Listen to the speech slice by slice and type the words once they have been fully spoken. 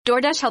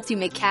DoorDash helps you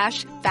make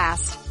cash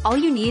fast. All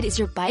you need is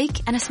your bike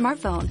and a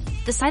smartphone.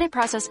 The sign-up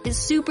process is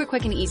super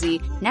quick and easy.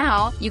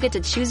 Now, you get to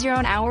choose your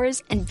own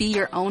hours and be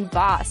your own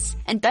boss.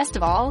 And best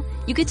of all,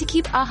 you get to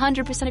keep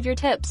 100% of your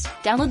tips.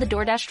 Download the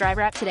DoorDash driver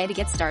app today to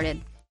get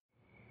started.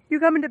 You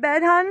coming to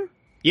bed, hon?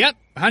 Yep,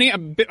 honey,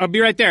 I'll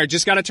be right there.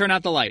 Just gotta turn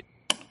out the light.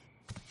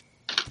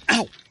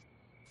 Ow!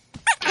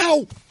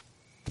 Ow!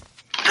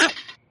 Ow!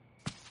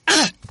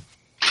 Ah!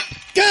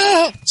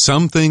 Ah!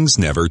 Some things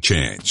never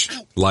change.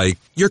 Like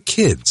your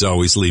kids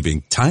always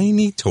leaving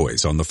tiny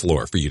toys on the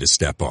floor for you to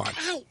step on.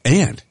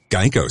 And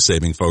Geico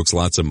saving folks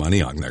lots of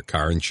money on their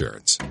car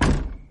insurance.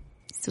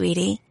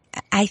 Sweetie,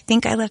 I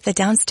think I left the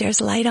downstairs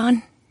light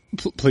on.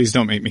 Please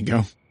don't make me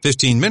go.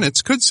 15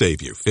 minutes could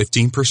save you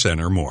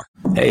 15% or more.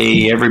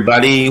 Hey,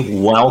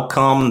 everybody.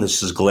 Welcome.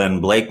 This is Glenn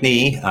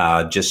Blakeney.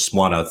 Just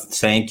want to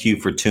thank you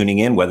for tuning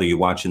in, whether you're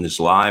watching this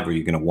live or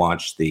you're going to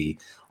watch the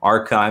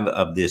archive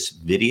of this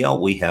video.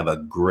 We have a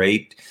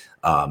great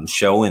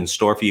show in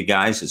store for you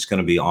guys. It's going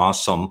to be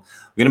awesome.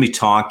 We're going to be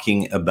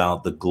talking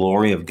about the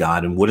glory of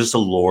God and what is the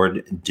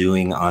Lord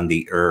doing on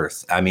the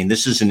earth. I mean,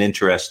 this is an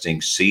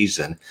interesting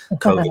season,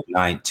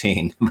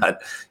 COVID-19,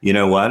 but you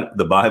know what?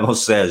 The Bible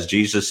says,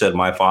 Jesus said,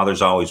 my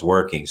Father's always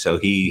working. So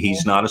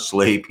he's not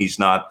asleep. He's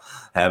not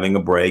having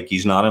a break.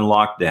 He's not in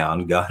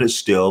lockdown. God is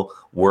still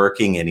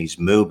working and he's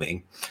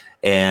moving.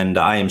 And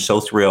I am so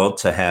thrilled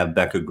to have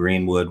Becca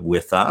Greenwood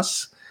with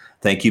us.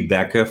 Thank you,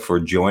 Becca, for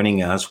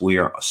joining us. We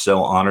are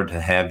so honored to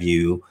have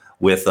you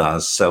with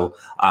us. So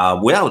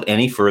without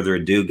any further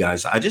ado,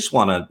 guys, I just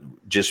want to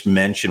just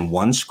mention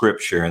one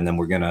scripture, and then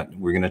we're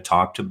gonna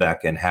talk to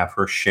Becca and have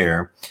her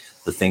share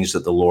the things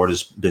that the Lord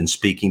has been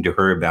speaking to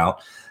her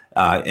about.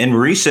 In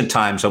recent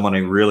times, I want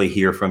to really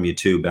hear from you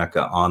too,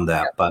 Becca, on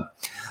that. But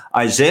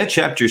Isaiah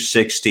chapter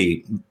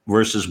 60,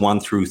 verses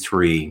 1 through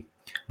 3,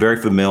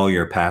 very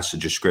familiar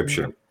passage of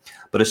scripture.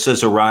 But it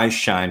says, arise,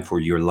 shine, for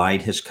your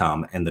light has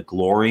come, and the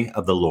glory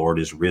of the Lord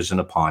is risen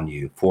upon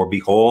you. For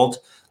behold,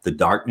 the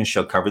darkness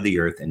shall cover the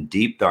earth, and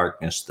deep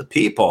darkness the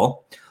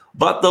people.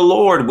 But the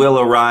Lord will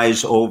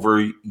arise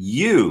over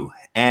you,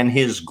 and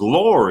his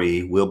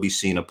glory will be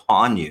seen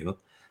upon you.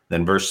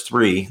 Then verse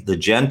 3, the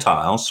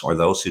Gentiles, or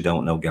those who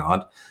don't know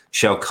God,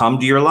 shall come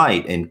to your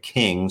light, and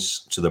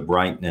kings to the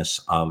brightness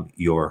of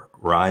your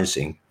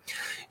rising.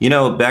 You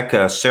know,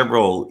 Becca,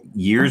 several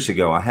years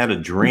ago, I had a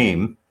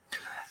dream.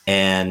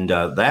 And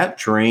that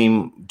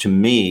dream to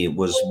me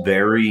was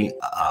very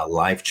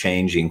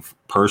life-changing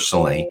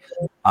personally.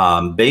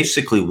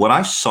 Basically, what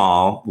I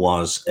saw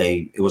was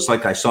it was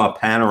like I saw a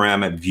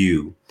panoramic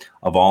view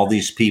of all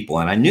these people.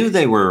 And I knew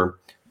they were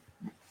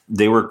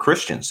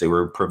Christians. They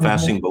were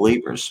professing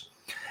believers.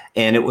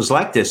 And it was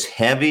like this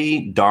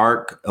heavy,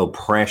 dark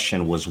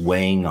oppression was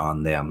weighing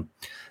on them.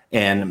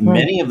 And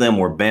many of them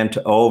were bent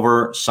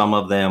over. Some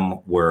of them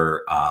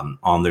were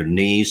on their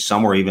knees.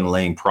 Some were even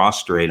laying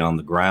prostrate on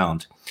the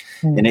ground.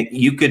 And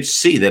you could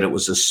see that it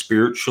was a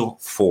spiritual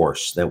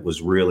force that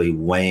was really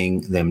weighing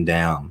them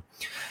down.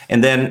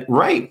 And then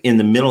right in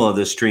the middle of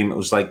this dream, it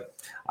was like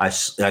I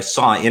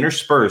saw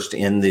interspersed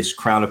in this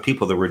crowd of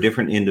people, there were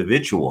different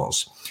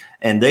individuals.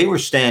 And they were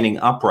standing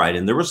upright.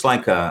 And there was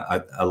like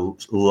a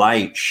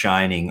light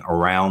shining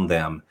around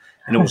them.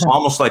 And it was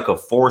almost like a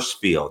force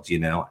field, you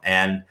know.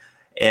 And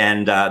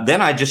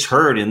then I just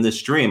heard in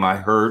this dream, I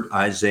heard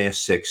Isaiah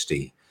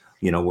 60,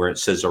 you know, where it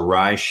says,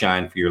 arise,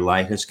 shine, for your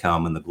light has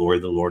come, and the glory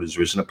of the Lord is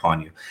risen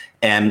upon you.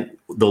 And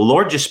the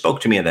Lord just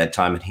spoke to me at that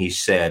time, and he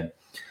said,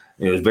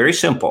 it was very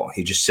simple.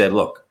 He just said,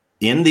 look,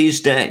 in these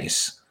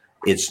days,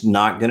 it's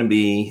not going to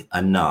be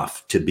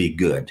enough to be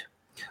good.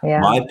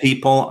 Yeah. My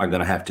people are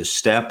going to have to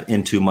step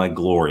into my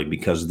glory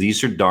because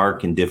these are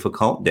dark and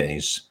difficult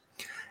days.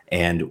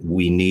 And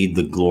we need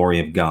the glory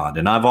of God.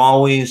 And I've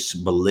always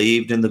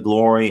believed in the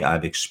glory.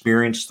 I've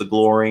experienced the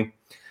glory.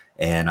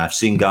 And I've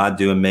seen God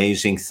do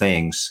amazing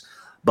things.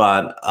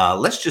 But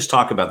let's just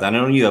talk about that. I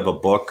know you have a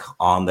book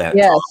on that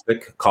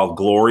topic called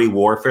Glory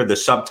Warfare. The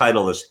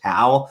subtitle is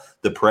How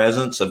the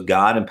Presence of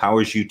God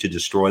Empowers You to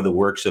Destroy the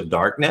Works of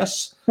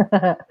Darkness.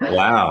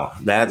 Wow,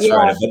 that's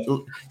right. But,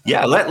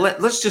 yeah,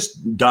 let's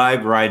just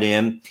dive right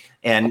in.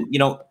 And, you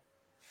know,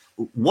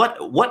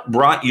 what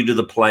brought you to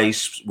the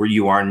place where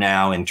you are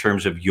now in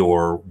terms of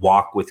your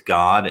walk with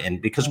God?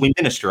 And because we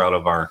minister out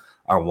of our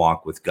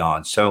walk with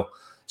God. So,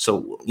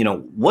 you know,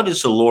 what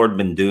has the Lord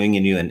been doing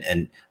in you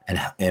and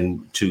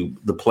to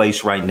the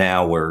place right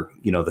now where,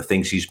 you know, the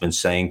things he's been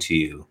saying to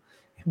you?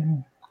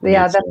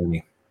 Yeah,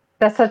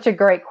 that's such a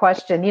great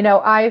question. You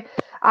know,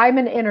 I'm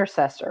an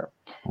intercessor.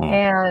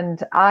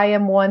 And I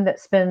am one that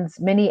spends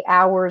many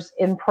hours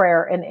in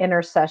prayer and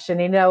intercession,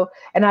 you know,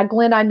 and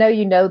Glenn, I know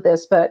you know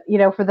this, but, you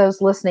know, for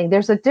those listening,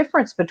 there's a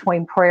difference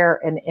between prayer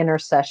and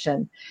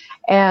intercession.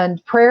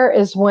 And prayer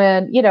is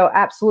when, you know,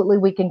 absolutely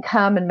we can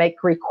come and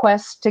make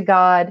requests to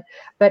God,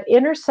 but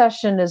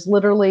intercession is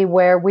literally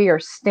where we are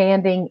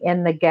standing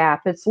in the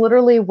gap. It's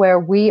literally where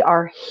we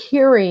are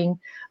hearing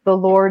the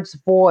Lord's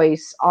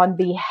voice on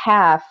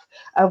behalf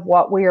of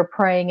what we are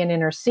praying and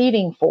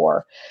interceding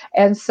for.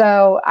 And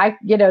so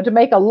to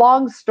make a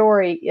long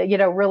story,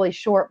 really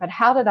short, but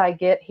how did I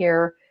get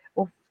here?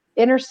 Well,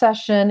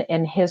 intercession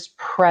and his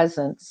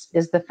presence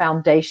is the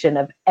foundation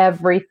of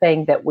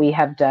everything that we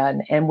have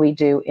done and we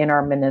do in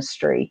our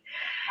ministry.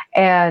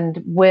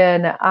 And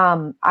when it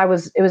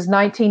was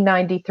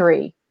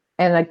 1993,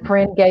 and a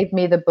friend gave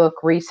me the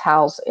book Reese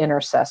Howell's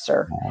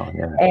Intercessor. Oh,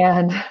 yeah.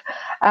 And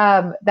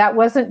that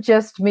wasn't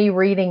just me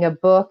reading a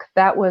book.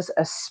 That was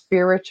a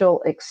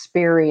spiritual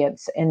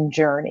experience and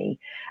journey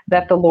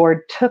that the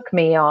Lord took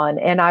me on.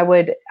 And I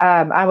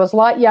was a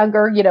lot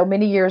younger,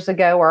 many years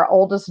ago. Our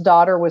oldest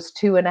daughter was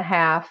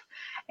 2.5,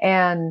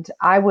 and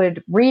I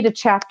would read a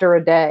chapter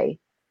a day.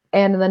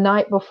 And the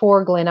night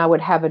before, Glenn, I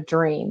would have a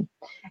dream.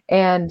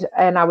 And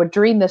I would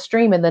dream this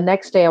dream, and the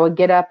next day I would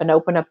get up and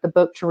open up the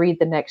book to read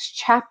the next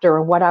chapter.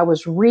 And what I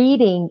was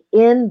reading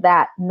in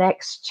that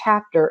next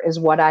chapter is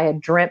what I had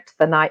dreamt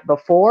the night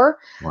before.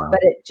 Wow. But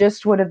it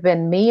just would have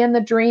been me in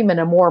the dream in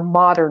a more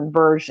modern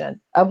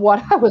version of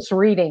what I was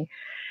reading.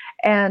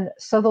 And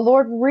so the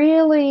Lord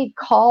really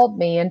called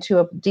me into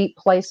a deep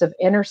place of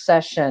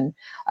intercession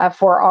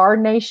for our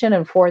nation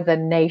and for the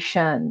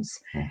nations.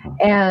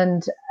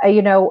 Mm-hmm.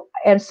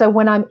 And so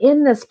when I'm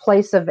in this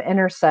place of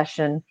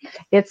intercession,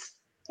 it's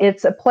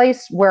a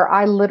place where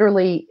I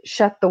literally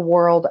shut the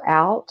world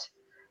out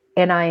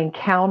and I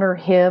encounter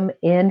him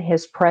in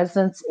his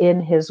presence, in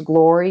his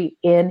glory,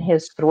 in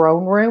his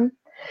throne room.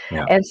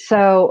 Yeah. And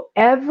so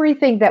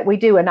everything that we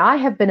do, and I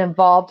have been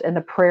involved in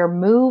the prayer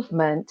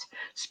movement,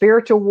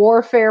 spiritual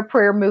warfare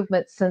prayer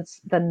movement since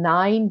the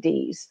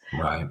 90s.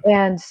 Right.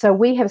 And so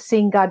we have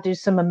seen God do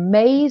some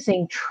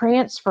amazing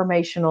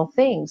transformational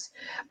things.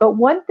 But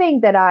one thing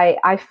that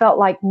I felt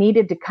like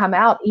needed to come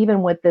out,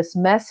 even with this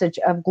message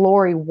of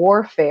glory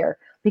warfare,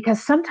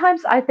 because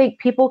sometimes I think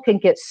people can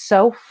get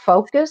so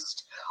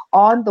focused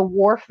on the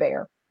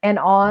warfare and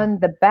on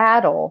the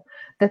battle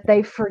that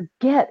they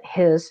forget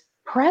his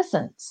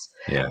presence.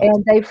 Yeah.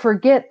 And they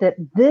forget that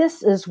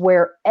this is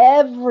where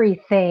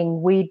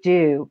everything we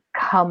do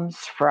comes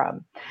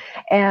from.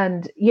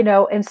 And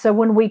so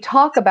when we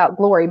talk about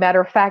glory,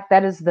 matter of fact,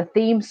 that is the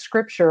theme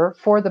scripture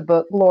for the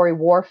book Glory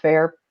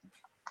Warfare.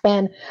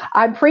 And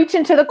I'm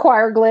preaching to the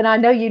choir, Glenn. I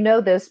know you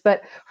know this,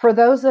 but for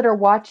those that are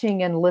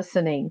watching and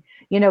listening,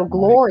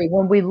 glory,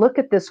 when we look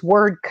at this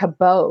word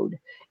kabod,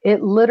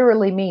 it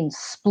literally means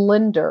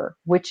splendor,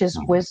 which is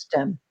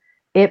wisdom.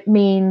 It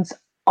means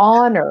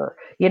honor.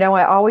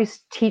 I always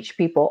teach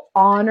people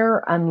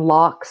honor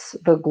unlocks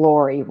the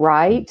glory,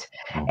 right?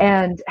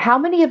 And how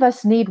many of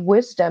us need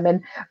wisdom?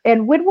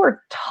 And when we're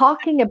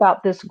talking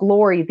about this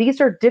glory,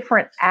 these are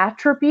different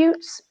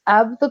attributes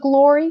of the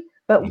glory.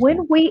 But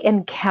when we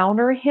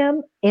encounter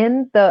him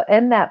in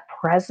that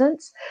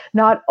presence,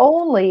 not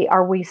only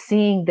are we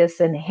seeing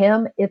this in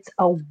him, it's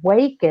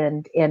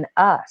awakened in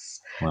us.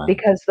 Right.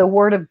 Because the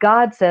word of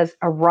God says,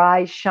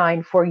 arise,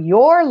 shine, for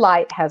your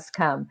light has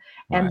come,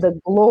 and the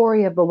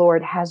glory of the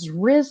Lord has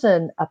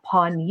risen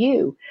upon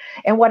you.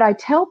 And what I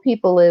tell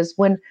people is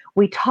when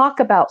we talk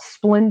about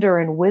splendor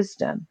and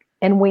wisdom,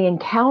 and we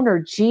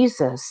encounter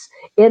Jesus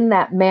in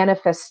that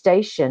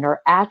manifestation or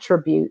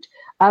attribute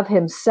of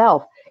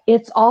himself,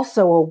 it's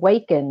also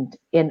awakened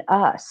in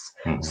us.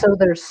 Mm-hmm. So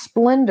there's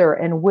splendor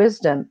and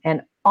wisdom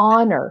and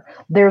honor.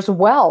 There's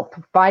wealth,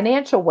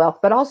 financial wealth,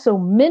 but also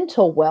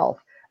mental wealth,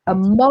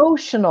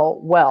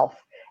 emotional wealth,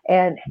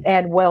 and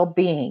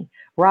well-being,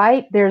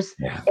 right? There's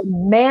a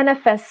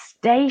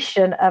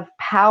manifestation of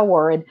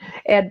power.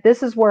 And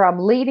this is where I'm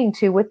leading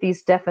to with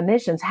these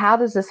definitions. How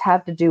does this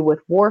have to do with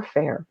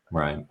warfare?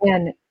 Right.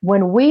 And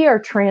when we are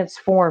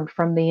transformed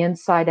from the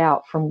inside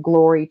out, from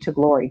glory to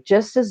glory,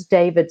 just as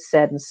David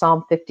said in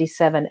Psalm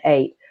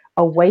 57:8,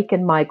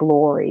 awaken my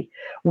glory.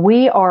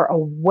 We are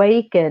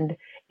awakened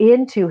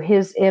into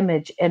his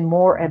image and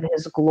more of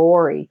his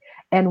glory.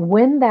 And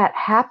when that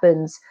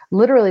happens,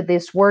 literally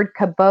this word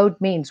kabod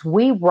means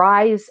we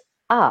rise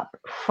up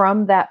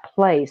from that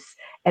place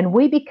and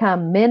we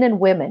become men and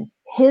women,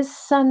 his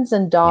sons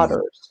and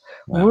daughters,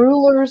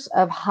 rulers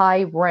of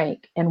high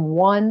rank and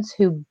ones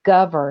who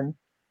govern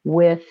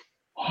with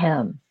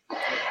him.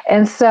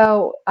 And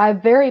so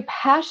I'm very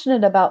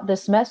passionate about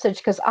this message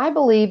because I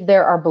believe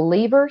there are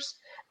believers,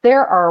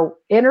 there are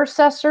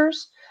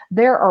intercessors,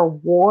 there are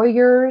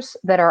warriors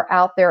that are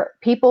out there,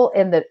 people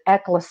in the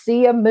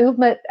ecclesia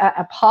movement,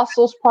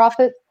 apostles,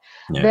 prophets,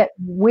 that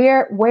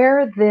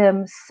wear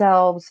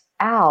themselves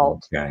out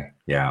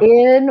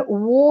in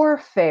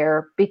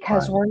warfare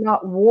because we're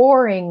not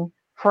warring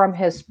from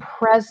his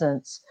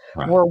presence.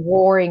 We're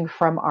warring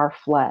from our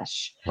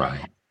flesh.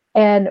 Right.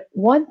 And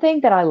one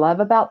thing that I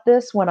love about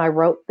this, when I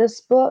wrote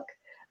this book,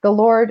 the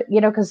Lord,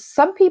 because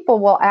some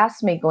people will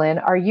ask me, Glenn,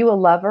 are you a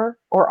lover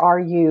or are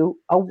you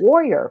a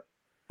warrior?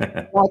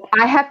 Like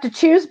I have to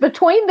choose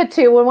between the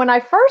two. And when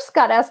I first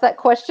got asked that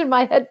question,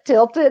 my head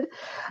tilted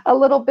a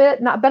little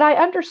bit. But I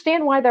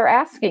understand why they're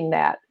asking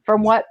that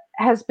from what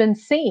has been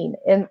seen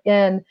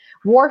in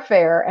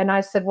warfare. And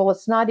I said, well,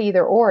 it's not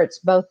either or, it's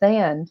both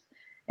and.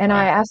 And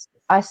I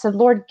I said,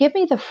 Lord, give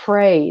me the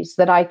phrase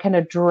that I can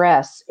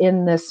address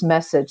in this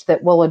message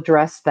that will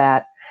address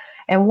that.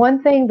 And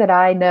one thing that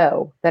I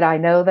know,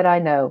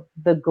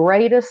 the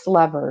greatest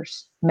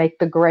lovers make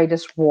the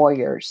greatest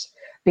warriors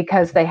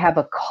because they have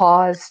a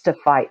cause to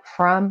fight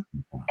from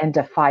and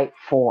to fight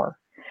for.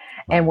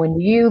 And when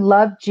you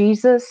love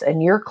Jesus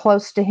and you're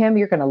close to him,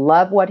 you're going to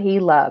love what he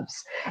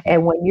loves.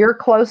 And when you're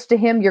close to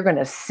him, you're going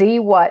to see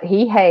what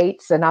he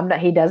hates. And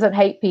he doesn't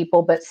hate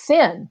people, but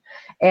sin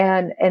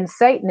and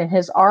Satan and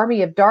his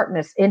army of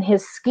darkness, in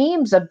his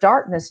schemes of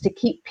darkness to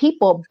keep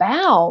people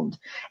bound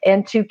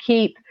and to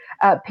keep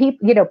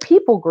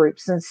people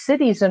groups and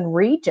cities and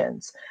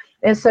regions.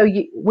 And so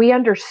we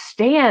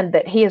understand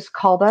that he has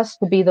called us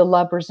to be the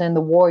lovers and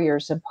the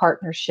warriors in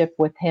partnership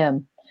with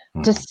him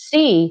to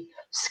see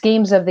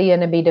schemes of the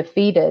enemy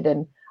defeated.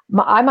 And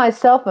I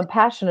myself am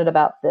passionate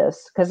about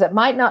this because it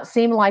might not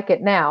seem like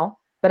it now,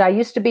 but I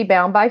used to be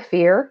bound by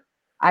fear.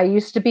 I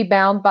used to be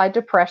bound by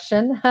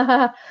depression.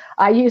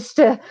 I used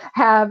to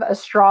have a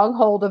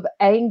stronghold of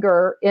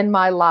anger in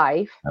my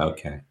life.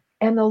 Okay.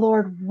 And the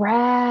Lord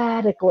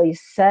radically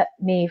set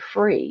me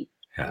free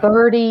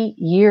 30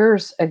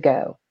 years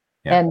ago.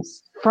 Yeah. And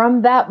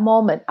from that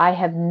moment, I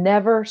have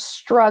never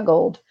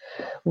struggled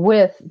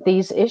with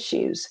these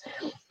issues.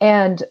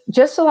 And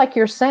just so like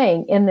you're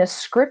saying in this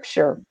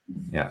scripture,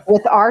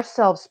 with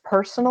ourselves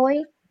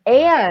personally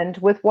and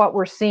with what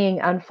we're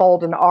seeing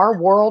unfold in our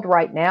world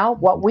right now,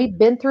 what we've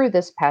been through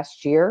this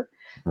past year,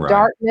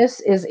 darkness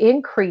is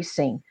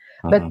increasing.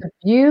 But the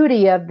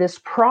beauty of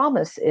this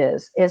promise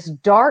is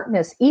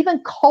darkness,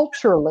 even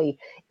culturally,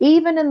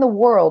 even in the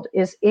world,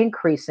 is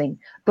increasing.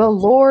 The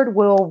Lord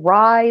will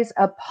rise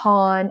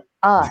upon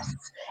us,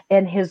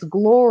 and his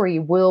glory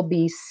will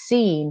be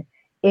seen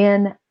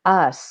in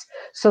us.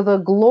 So the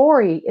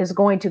glory is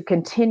going to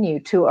continue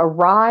to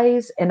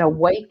arise and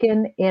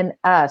awaken in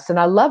us. And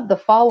I love the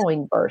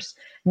following verse.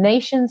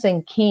 Nations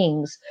and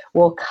kings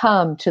will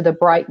come to the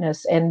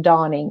brightness and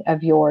dawning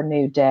of your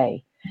new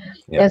day.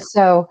 Yeah. And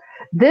so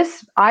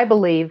this, I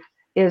believe,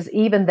 is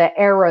even the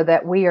era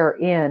that we are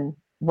in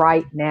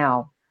right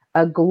now,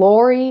 a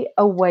glory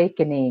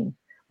awakening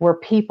where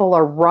people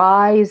are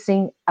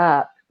rising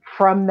up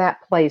from that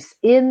place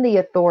in the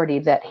authority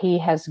that he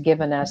has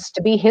given us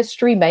to be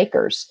history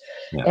makers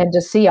and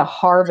to see a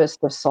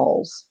harvest of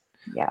souls.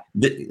 Yeah.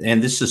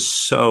 And this is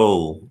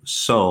so,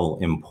 so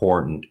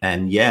important.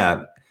 And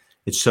yet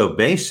it's so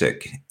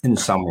basic in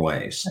some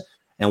ways.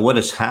 And what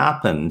has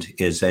happened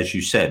is, as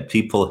you said,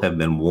 people have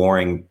been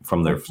warring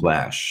from their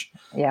flesh,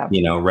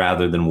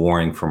 rather than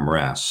warring from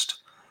rest.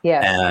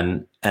 Yes.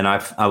 And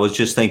I was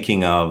just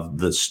thinking of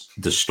the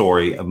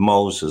story of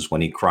Moses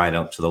when he cried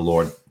out to the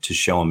Lord to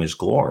show him his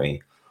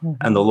glory.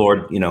 And the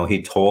Lord,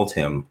 he told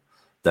him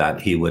that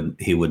he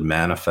would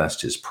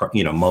manifest his,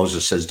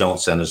 Moses says, don't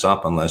send us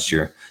up unless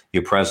your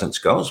presence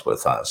goes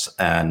with us.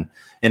 And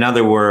in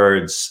other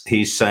words,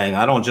 he's saying,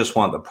 I don't just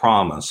want the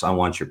promise, I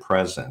want your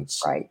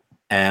presence. Right.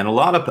 And a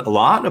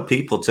lot of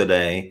people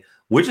today,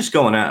 we're just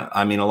going out.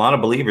 I mean, a lot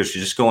of believers are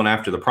just going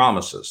after the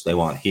promises. They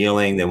want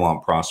healing, they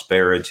want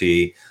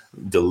prosperity,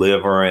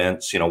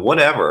 deliverance,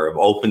 whatever,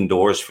 open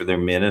doors for their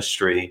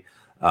ministry,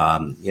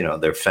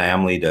 their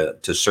family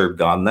to serve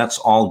God. And that's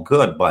all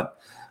good. But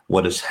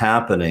what is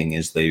happening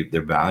is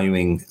they're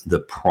valuing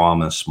the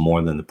promise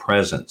more than the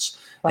presence.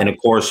 Right. And of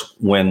course,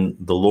 when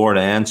the Lord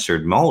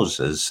answered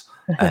Moses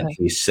and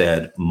he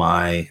said,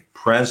 my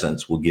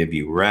presence will give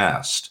you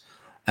rest.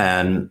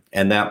 And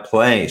that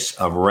place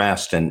of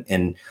rest.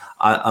 And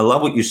I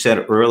love what you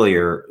said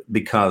earlier,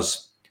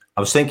 because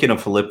I was thinking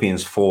of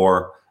Philippians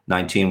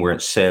 4:19, where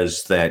it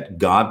says that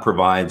God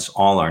provides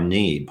all our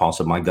need. Paul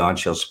said, my God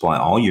shall supply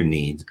all your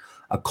needs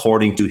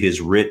according to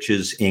his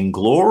riches in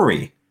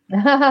glory.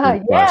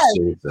 Yes.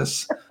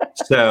 Jesus.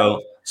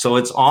 So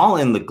it's all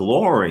in the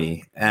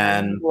glory.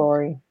 And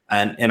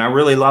I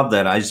really love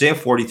that. Isaiah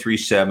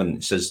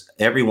 43:7 says,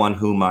 everyone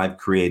whom I've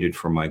created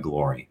for my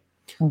glory.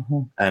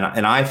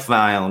 And I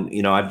found,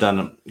 I've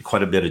done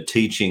quite a bit of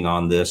teaching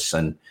on this,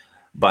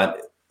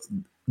 but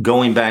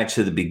going back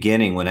to the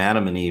beginning when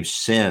Adam and Eve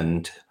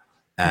sinned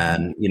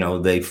and,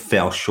 they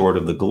fell short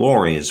of the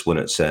glory is what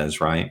it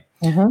says, right?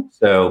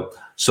 So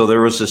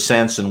there was a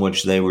sense in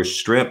which they were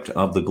stripped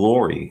of the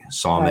glory.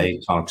 Psalm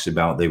 8 talks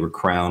about they were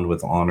crowned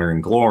with honor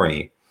and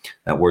glory.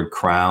 That word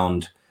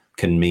crowned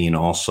can mean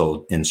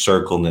also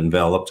encircled,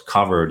 enveloped,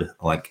 covered,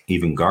 like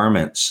even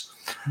garments.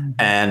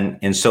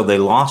 And so they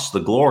lost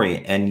the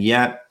glory, and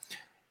yet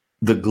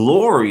the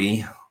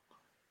glory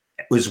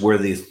is where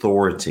the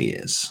authority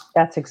is.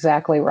 That's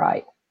exactly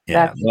right.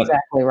 Yeah, That's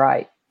exactly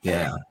right.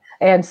 Yeah.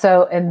 And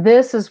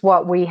this is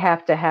what we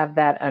have to have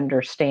that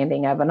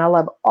understanding of. And I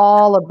love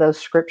all of those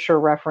scripture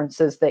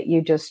references that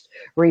you just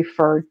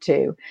referred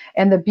to.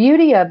 And the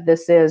beauty of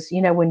this is,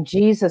 when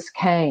Jesus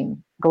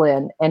came,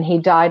 Glenn, and he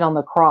died on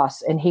the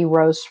cross and he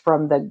rose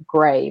from the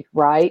grave,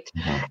 right?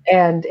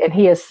 And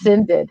he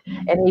ascended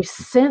and he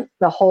sent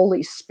the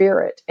Holy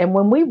Spirit. And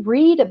when we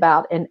read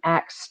about in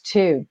Acts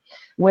 2,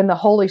 when the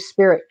Holy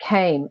Spirit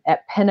came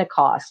at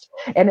Pentecost.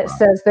 And it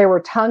says there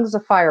were tongues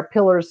of fire,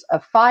 pillars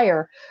of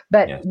fire.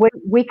 But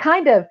we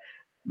kind of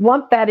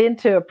lump that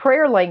into a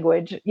prayer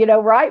language,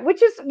 right?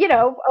 Which is,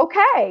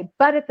 okay.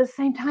 But at the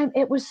same time,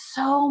 it was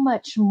so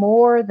much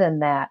more than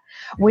that.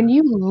 When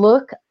you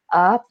look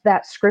up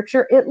that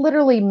scripture, it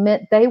literally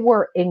meant they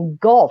were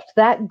engulfed.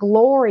 That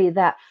glory,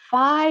 that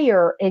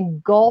fire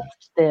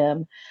engulfed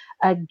them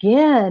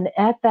again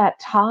at that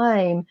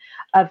time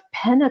of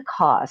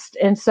Pentecost.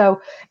 And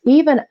so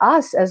even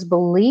us as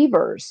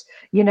believers,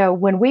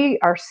 when we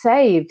are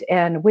saved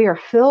and we are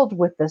filled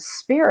with the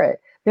Spirit,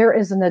 there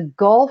is an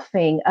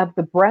engulfing of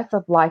the breath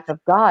of life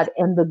of God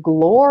and the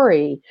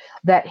glory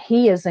that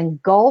he is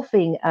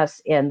engulfing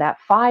us in, that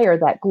fire,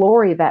 that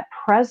glory, that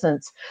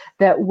presence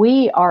that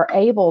we are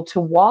able to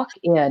walk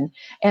in.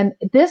 And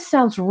this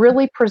sounds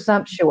really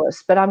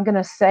presumptuous, but I'm going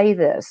to say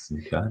this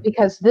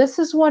because this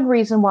is one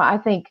reason why I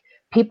think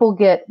people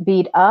get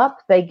beat up,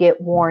 they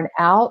get worn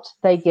out,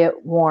 they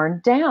get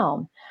worn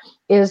down,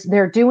 is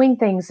they're doing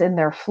things in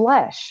their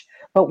flesh.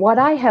 But what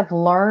I have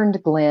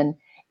learned, Glenn,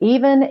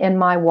 even in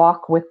my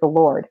walk with the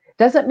Lord,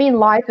 doesn't mean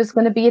life is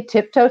going to be a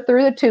tiptoe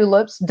through the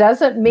tulips,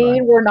 doesn't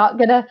mean we're not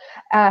going to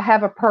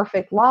have a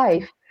perfect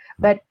life,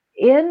 but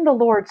in the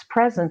Lord's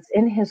presence,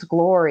 in his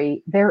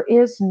glory, there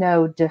is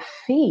no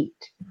defeat.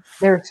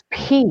 There's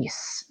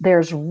peace,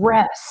 there's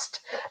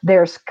rest,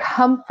 there's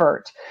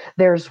comfort,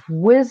 there's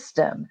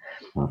wisdom.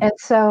 And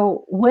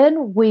so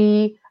when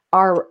we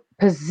are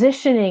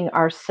positioning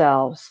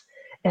ourselves,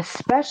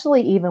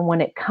 especially even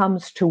when it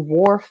comes to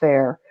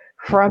warfare,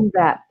 from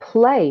that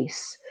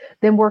place,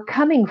 then we're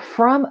coming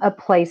from a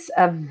place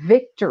of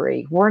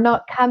victory. We're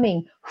not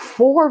coming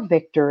for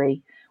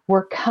victory.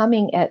 We're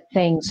coming at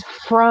things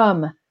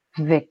from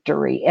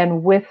victory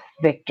and with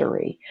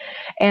victory.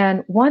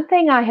 And one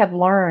thing I have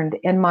learned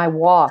in my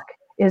walk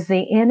is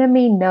the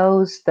enemy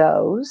knows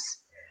those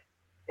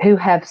who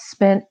have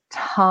spent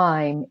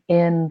time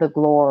in the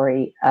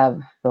glory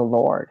of the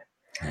Lord.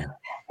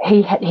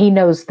 He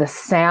knows the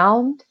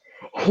sound.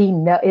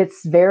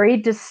 It's very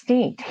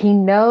distinct. He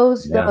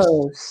knows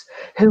those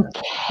who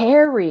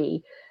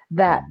carry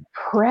that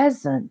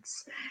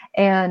presence,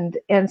 and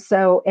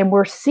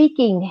we're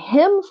seeking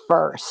him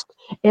first,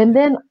 and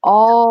then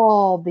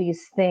all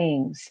these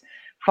things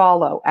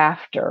follow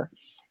after.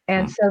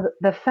 And so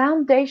the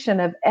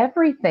foundation of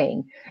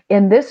everything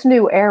in this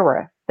new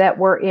era that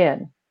we're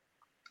in,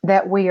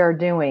 that we are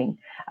doing,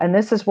 and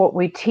this is what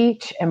we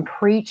teach and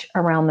preach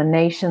around the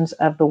nations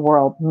of the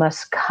world,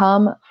 must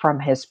come from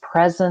his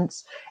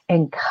presence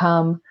and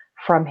come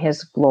from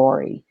his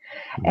glory.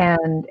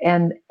 And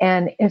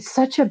it's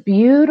such a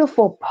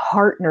beautiful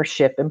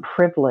partnership and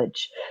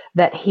privilege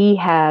that he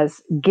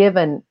has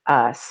given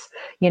us,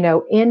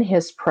 in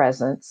his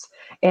presence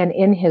and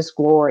in his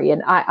glory.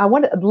 And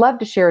I'd love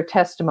to share a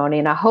testimony,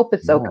 and I hope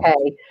it's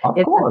okay. Of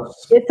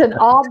course. It's an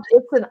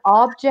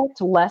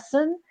object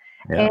lesson.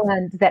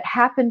 And that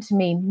happened to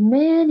me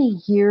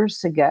many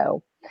years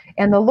ago.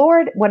 And the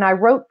Lord, when I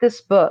wrote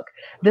this book,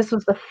 this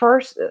was the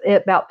first,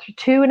 about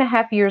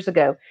 2.5 years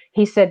ago,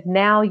 he said,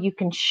 now you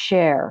can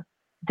share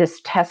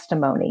this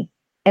testimony.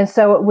 And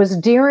so it was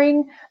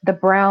during the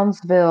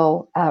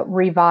Brownsville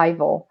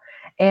revival.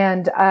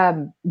 And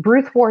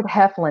Ruth Ward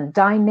Heflin,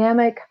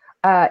 dynamic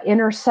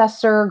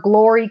intercessor,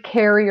 glory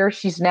carrier,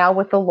 she's now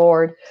with the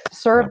Lord,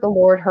 served the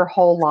Lord her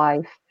whole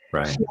life.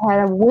 Right. She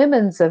had a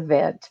women's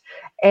event,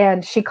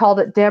 and she called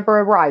it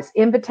Deborah Rise,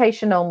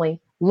 invitation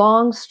only.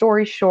 Long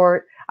story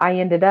short, I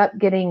ended up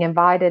getting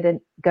invited and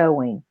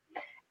going.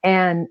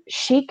 And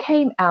she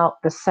came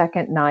out the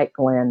second night,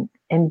 Glenn,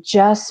 and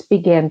just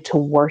began to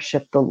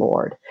worship the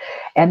Lord.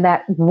 And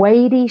that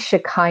weighty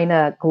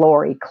Shekinah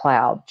glory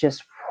cloud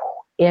just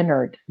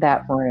entered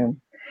that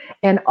room.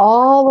 And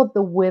all of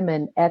the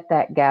women at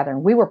that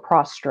gathering, we were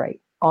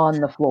prostrate on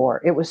the floor.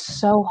 It was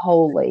so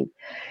holy.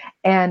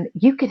 And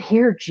you could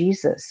hear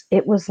Jesus.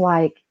 It was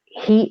like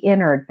he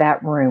entered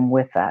that room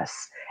with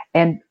us.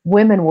 And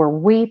women were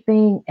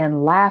weeping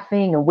and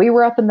laughing. And we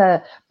were up in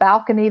the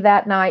balcony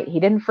that night. He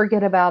didn't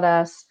forget about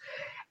us.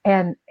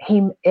 And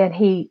he,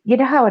 you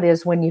know how it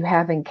is when you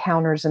have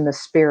encounters in the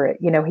spirit,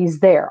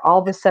 he's there.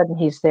 All of a sudden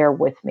he's there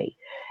with me.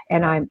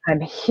 And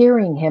I'm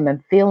hearing him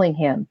and feeling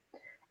him.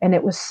 And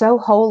it was so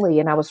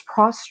holy. And I was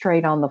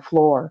prostrate on the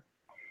floor.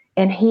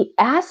 And he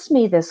asked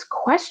me this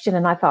question.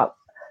 And I thought,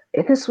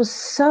 this was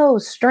so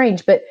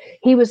strange, but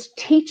he was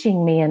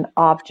teaching me an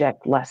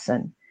object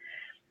lesson.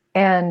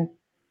 And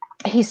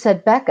he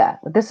said, Becca,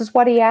 this is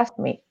what he asked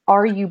me.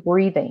 Are you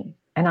breathing?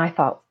 And I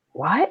thought,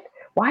 what?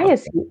 Why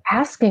is he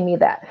asking me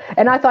that?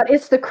 And I thought,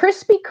 it's the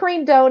Krispy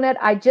Kreme donut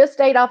I just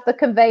ate off the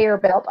conveyor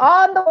belt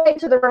on the way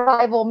to the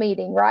revival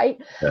meeting, right?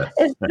 Yes.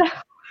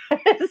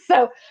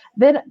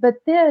 But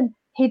then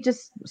he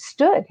just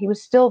stood. He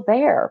was still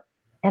there.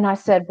 And I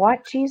said,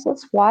 what,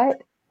 Jesus,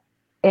 what?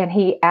 And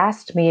he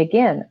asked me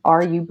again,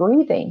 are you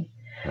breathing?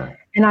 Right.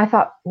 And I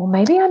thought, well,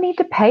 maybe I need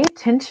to pay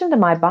attention to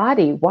my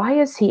body. Why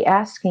is he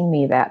asking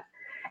me that?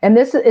 And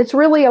it's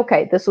really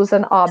okay. This was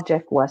an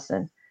object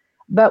lesson.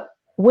 But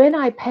when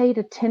I paid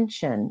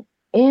attention,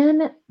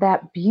 in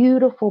that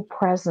beautiful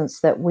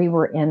presence that we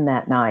were in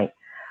that night,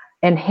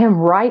 and him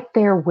right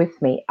there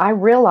with me, I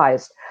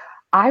realized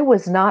I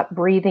was not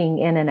breathing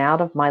in and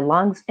out of my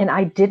lungs, and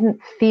I didn't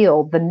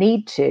feel the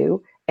need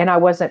to, and I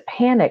wasn't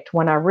panicked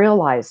when I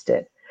realized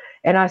it.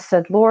 And I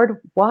said, Lord,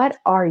 what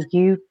are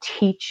you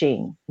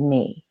teaching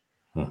me?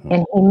 Mm-hmm.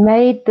 And he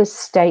made this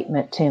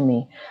statement to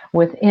me: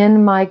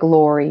 within my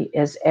glory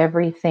is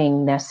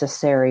everything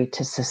necessary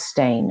to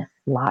sustain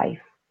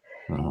life.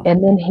 Mm-hmm.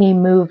 And then he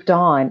moved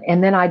on.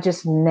 And then I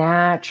just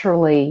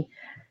naturally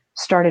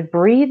started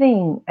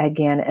breathing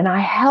again. And I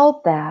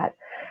held that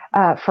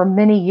for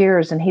many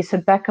years. And he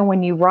said, Becca,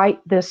 when you write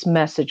this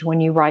message,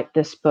 when you write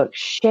this book,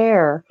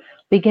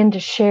 begin to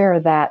share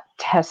that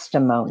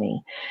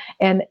testimony.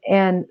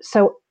 And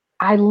so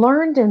I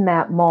learned in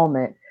that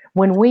moment,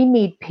 when we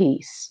need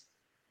peace,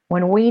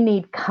 when we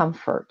need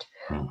comfort,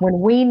 when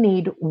we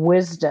need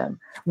wisdom,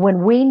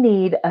 when we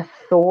need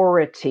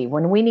authority,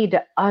 when we need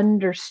to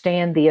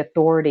understand the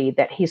authority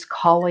that he's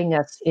calling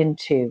us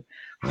into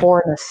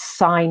for an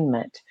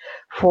assignment,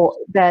 for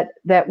that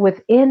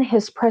within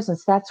his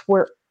presence, that's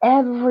where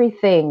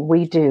everything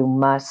we do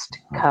must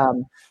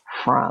come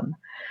from.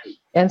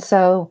 And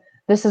so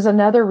this is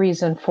another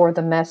reason for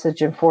the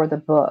message and for the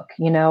book.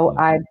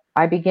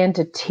 I began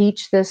to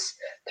teach this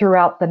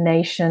throughout the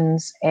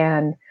nations,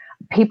 and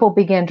people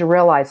began to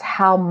realize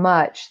how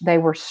much they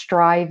were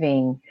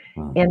striving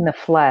in the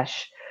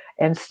flesh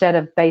instead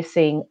of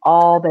basing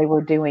all they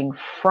were doing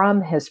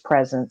from his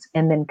presence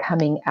and then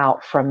coming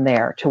out from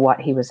there to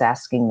what he was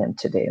asking them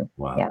to do.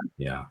 Wow.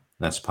 Yeah,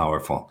 that's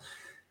powerful.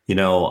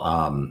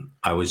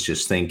 I was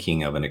just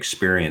thinking of an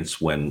experience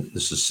when,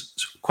 this is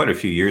quite a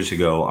few years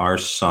ago. Our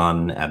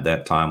son at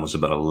that time was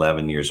about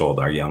 11 years old,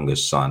 our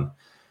youngest son.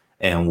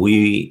 And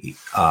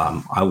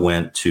I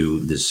went to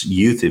this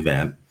youth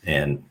event,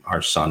 and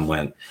our son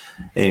went.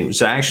 And it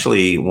was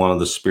actually one of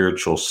the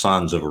spiritual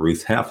sons of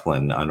Ruth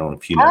Heflin. I don't know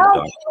if you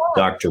know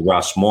Dr.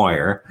 Russ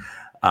Moyer.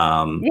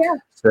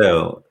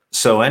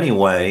 So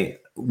anyway,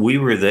 we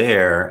were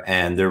there,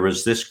 and there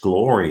was this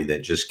glory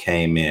that just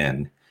came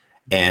in.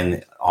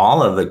 And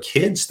all of the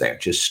kids there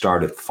just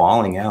started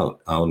falling out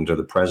under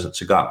the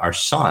presence of God. Our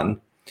son,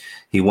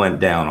 he went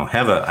down.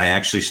 I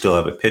actually still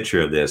have a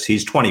picture of this.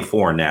 He's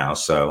 24 now,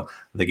 so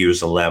I think he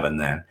was 11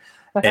 then.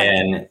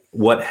 And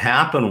what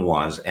happened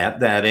was, at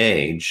that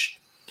age,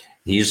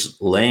 he's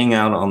laying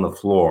out on the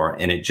floor,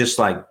 and it just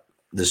like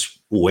this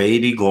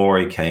weighty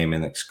glory came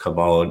in its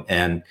kabod,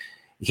 and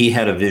he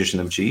had a vision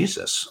of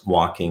Jesus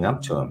walking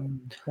up to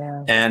him.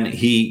 Yeah. And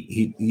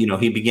he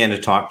began to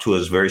talk to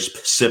us very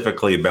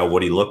specifically about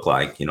what he looked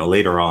like.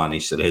 Later on, he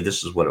said, hey,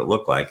 this is what it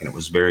looked like. And it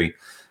was very,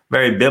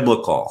 very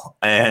biblical.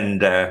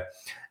 And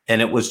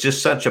it was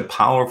just such a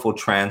powerful,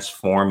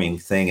 transforming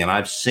thing. And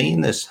I've seen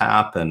this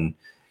happen,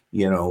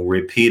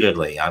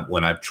 repeatedly.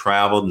 When I've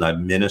traveled and I've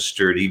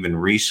ministered, even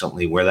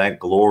recently, where that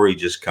glory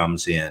just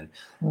comes in.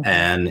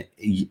 And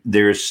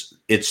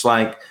it's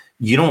like,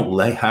 you don't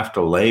have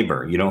to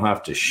labor. You don't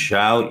have to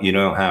shout. You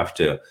don't have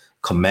to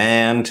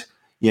command.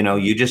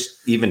 You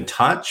just even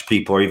touch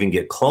people or even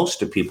get close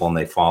to people and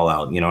they fall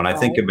out. And I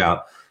think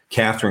about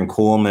Catherine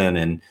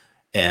Kuhlman,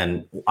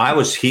 and I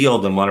was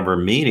healed in one of her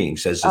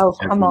meetings as a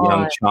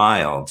young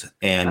child.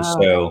 And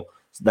so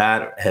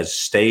that has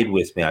stayed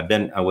with me.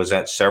 I was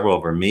at several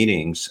of her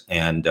meetings,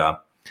 and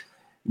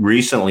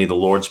recently the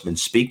Lord's been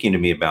speaking to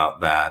me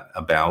about that,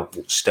 about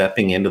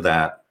stepping into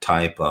that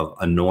type of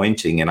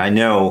anointing. And I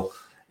know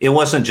it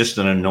wasn't just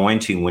an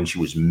anointing when she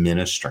was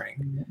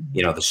ministering.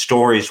 The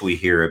stories we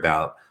hear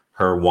about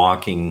her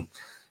walking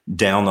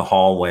down the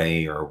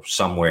hallway or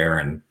somewhere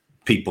and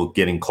people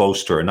getting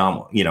close to her,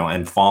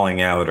 and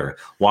falling out, or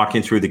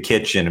walking through the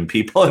kitchen and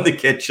people in the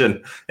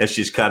kitchen as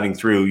she's cutting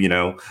through,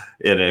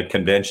 in a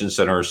convention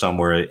center or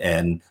somewhere,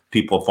 and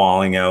people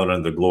falling out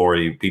under the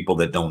glory, people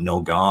that don't know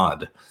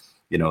God.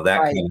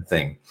 That kind of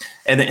thing.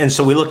 And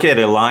so we look at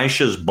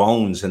Elisha's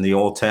bones in the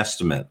Old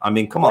Testament. I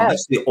mean, come on,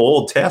 that's the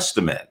Old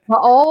Testament. The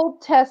Old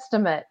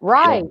Testament,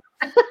 right.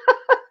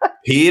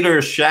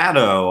 Peter's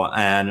shadow,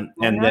 and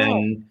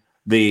then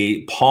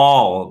the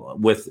Paul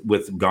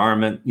with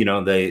garment,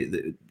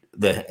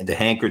 the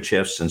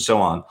handkerchiefs and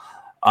so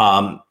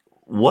on.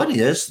 What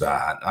is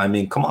that? I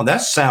mean, come on,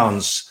 that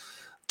sounds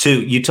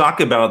you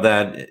talk about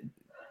that.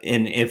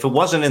 And if it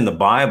wasn't in the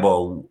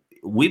Bible,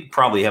 we'd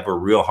probably have a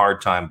real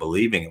hard time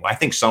believing it. I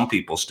think some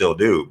people still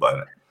do,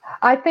 but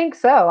I think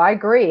so. I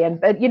agree.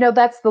 But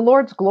that's the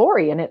Lord's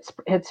glory, and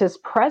it's his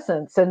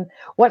presence. And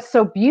what's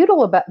so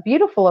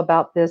beautiful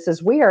about this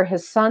is we are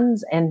his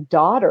sons and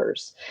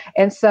daughters.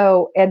 And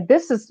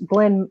this is,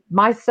 Glenn,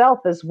 myself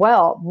as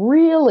well,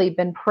 really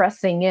been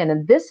pressing in.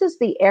 And this is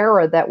the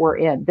era that we're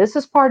in. This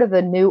is part of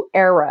the new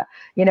era.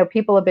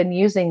 People have been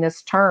using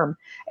this term,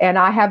 and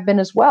I have been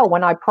as well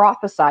when I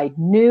prophesied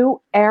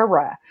new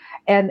era.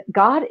 And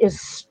God is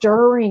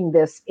stirring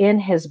this in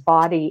his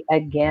body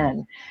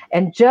again.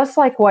 And just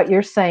like what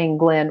you're saying,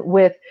 Glenn,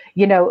 with,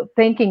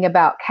 thinking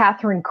about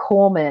Catherine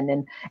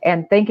Kuhlman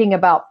and thinking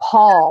about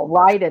Paul,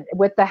 right? And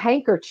with the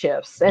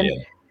handkerchiefs. And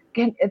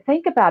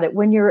think about it,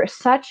 when you're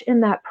such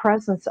in that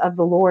presence of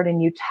the Lord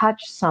and you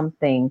touch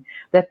something,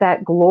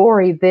 that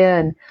glory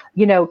then,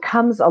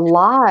 comes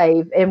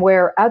alive, and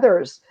where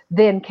others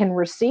then can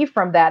receive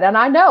from that. And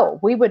I know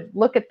we would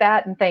look at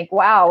that and think,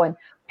 wow, and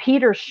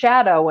Peter's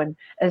shadow and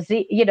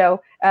Ezekiel's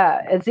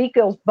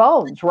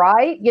bones,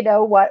 right?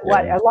 What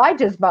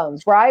Elijah's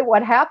bones, right?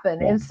 What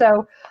happened? And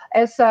so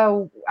I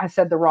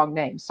said the wrong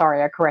name.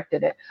 Sorry, I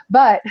corrected it.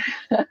 But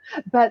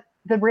but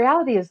the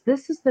reality is,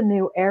 this is the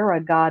new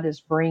era God is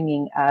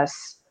bringing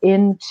us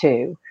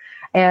into.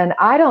 And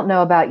I don't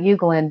know about you,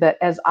 Glenn, but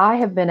as I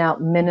have been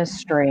out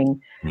ministering,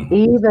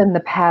 even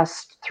the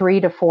past 3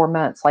 to 4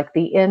 months, like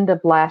the end of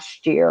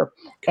last year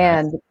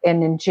and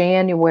in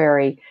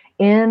January,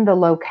 in the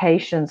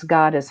locations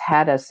God has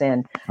had us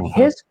in,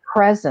 His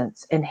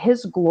presence and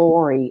His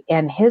glory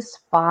and His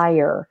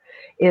fire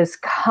is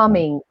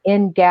coming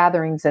in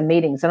gatherings and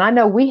meetings. And I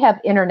know we have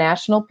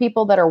international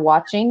people that are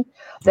watching,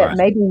 that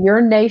maybe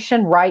your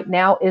nation right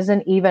now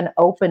isn't even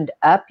opened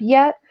up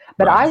yet.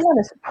 But I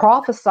want to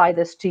prophesy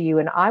this to you,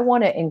 and I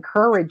want to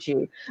encourage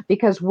you,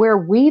 because where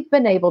we've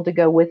been able to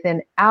go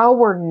within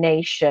our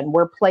nation,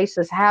 where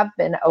places have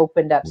been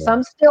opened up,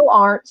 some still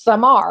aren't,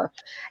 some are.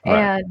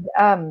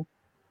 And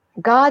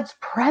God's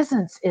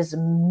presence is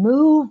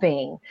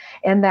moving,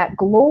 and that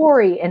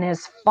glory and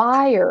His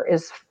fire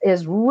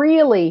is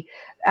really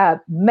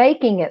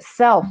making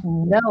itself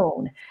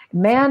known,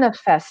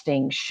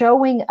 manifesting,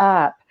 showing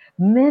up,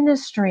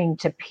 ministering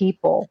to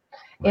people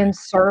in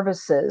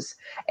services.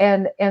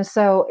 And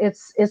so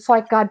it's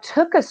like God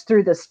took us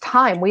through this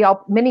time.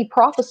 Many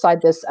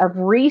prophesied this, of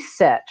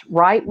reset,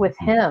 right, with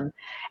Him.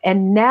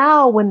 And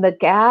now when the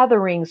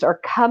gatherings are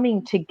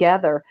coming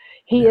together,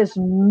 He is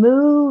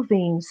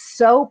moving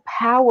so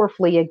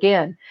powerfully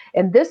again.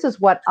 And this is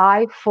what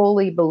I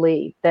fully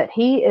believe, that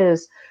He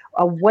is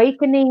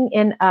awakening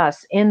in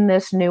us in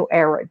this new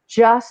era,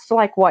 just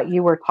like what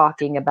you were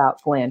talking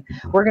about, Glenn.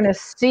 We're going to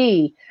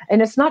see,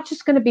 and it's not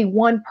just going to be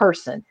one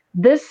person.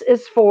 This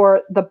is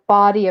for the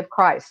body of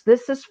Christ.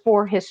 This is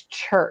for His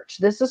church.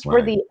 This is for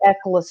the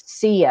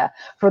ecclesia,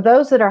 for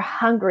those that are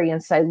hungry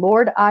and say,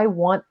 Lord, I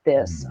want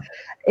this.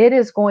 It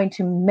is going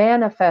to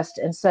manifest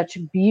in such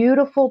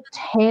beautiful,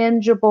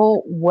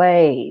 tangible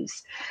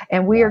ways.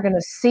 And we are going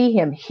to see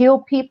Him heal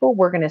people.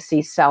 We're going to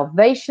see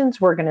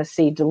salvations. We're going to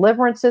see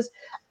deliverances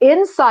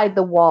inside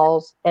the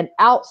walls and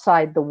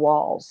outside the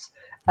walls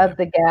of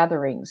the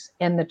gatherings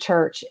in the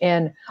church.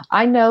 And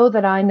I know,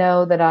 and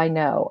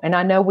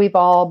I know we've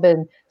all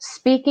been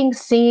speaking,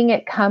 seeing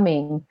it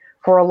coming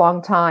for a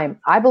long time.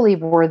 I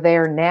believe we're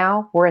there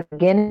now. We're at the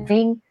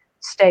beginning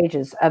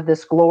stages of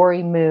this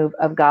glory move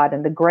of God,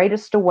 and the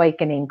greatest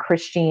awakening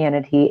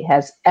Christianity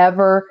has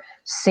ever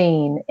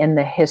seen in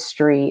the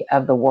history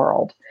of the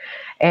world.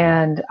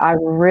 And I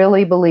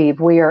really believe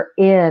we are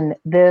in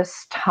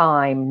this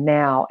time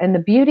now. And the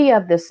beauty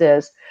of this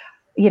is,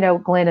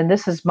 Glenn, and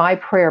this is my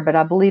prayer, but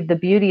I believe the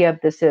beauty of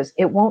this is,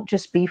 it won't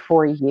just be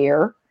for a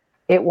year.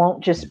 It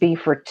won't just be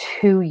for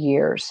 2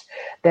 years,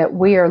 that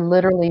we are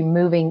literally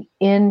moving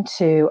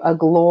into a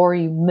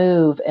glory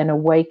move and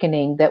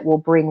awakening that will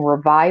bring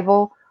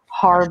revival,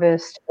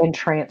 harvest, and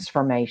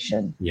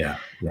transformation. Yeah.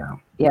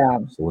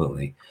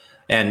 Absolutely.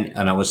 And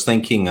I was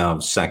thinking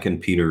of 2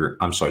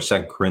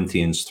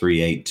 Corinthians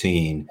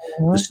 3:18.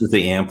 This is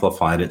the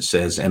Amplified. It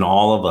says, and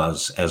all of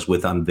us, as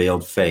with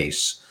unveiled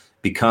face,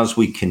 because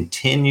we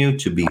continue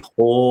to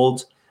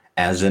behold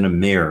as in a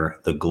mirror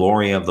the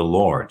glory of the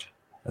Lord.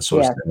 That's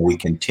what we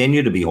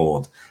continue to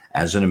behold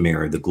as in a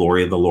mirror the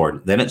glory of the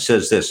Lord. Then it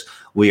says this,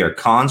 we are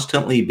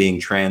constantly being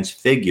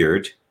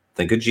transfigured,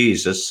 think of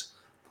Jesus,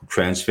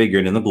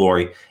 transfigured in the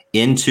glory,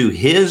 into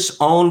His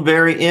own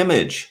very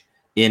image,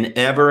 in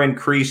ever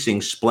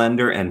increasing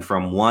splendor, and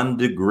from one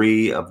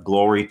degree of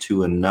glory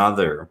to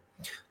another.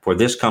 For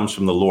this comes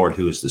from the Lord,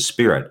 who is the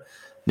Spirit.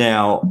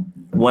 Now,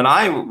 when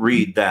I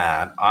read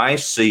that, I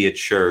see a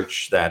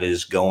church that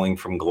is going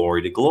from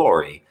glory to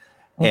glory.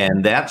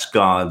 And that's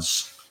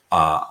God's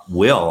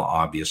will,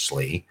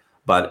 obviously.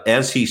 But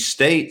as He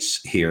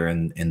states here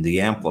in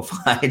the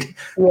Amplified,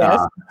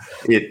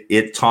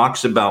 it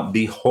talks about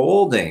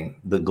beholding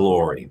the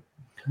glory.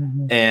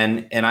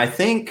 And I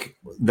think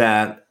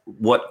that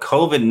what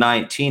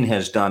COVID-19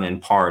 has done in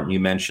part, and you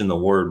mentioned the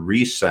word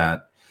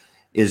reset,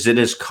 is it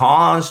has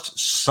caused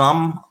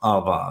some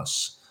of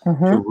us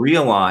to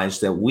realize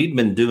that we've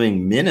been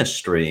doing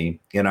ministry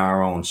in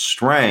our own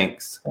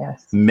strength,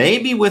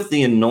 maybe with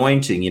the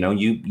anointing.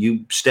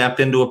 You step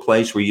into a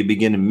place where you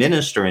begin to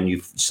minister and you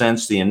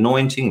sense the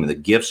anointing, the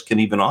gifts can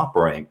even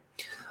operate.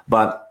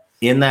 But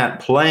in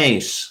that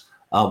place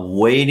of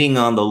waiting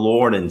on the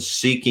Lord and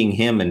seeking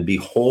Him and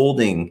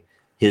beholding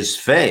His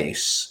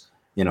face,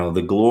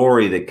 the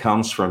glory that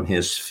comes from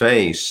His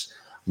face,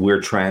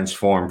 we're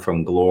transformed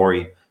from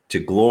glory to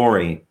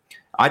glory.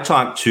 I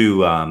talked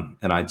to an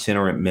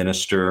itinerant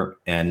minister,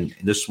 and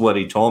this is what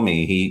he told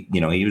me.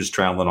 He was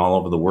traveling all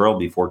over the world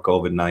before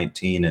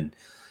COVID-19, and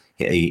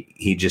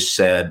he just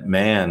said,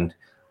 man,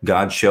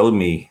 God showed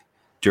me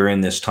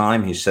during this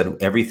time, he said,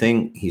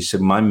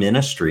 my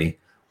ministry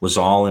was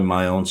all in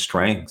my own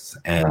strength.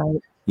 And,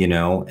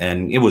 Right.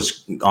 And it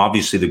was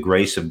obviously the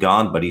grace of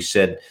God, but he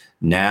said,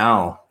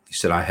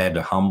 I had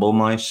to humble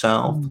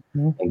myself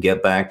and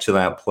get back to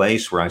that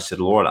place where I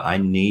said, Lord, I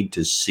need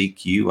to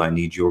seek you. I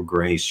need your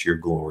grace, your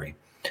glory.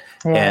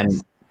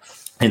 Yes.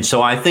 And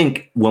so I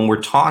think when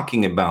we're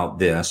talking about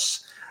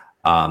this,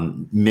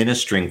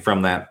 ministering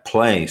from that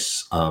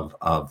place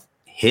of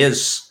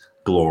his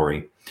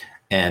glory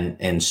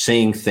and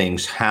seeing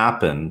things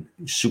happen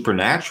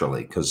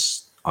supernaturally,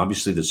 because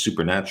obviously the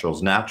supernatural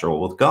is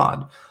natural with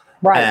God.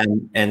 Right.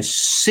 And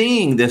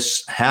seeing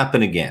this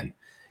happen again,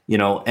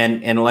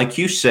 and like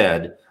you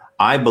said,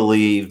 I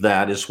believe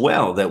that as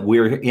well, that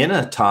we're in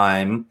a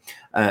time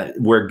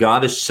where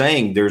God is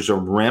saying there's a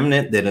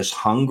remnant that is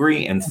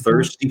hungry and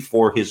thirsty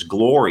for his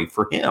glory,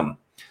 for him.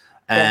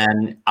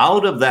 And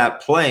out of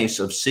that place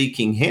of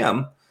seeking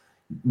him,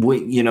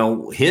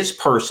 his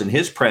person,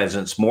 his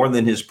presence, more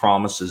than his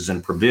promises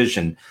and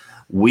provision,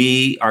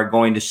 we are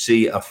going to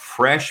see a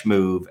fresh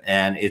move,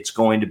 and it's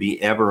going to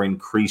be ever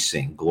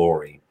increasing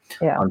glory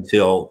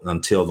until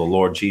the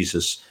Lord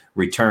Jesus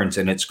returns.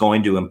 And it's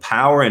going to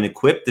empower and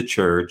equip the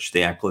church,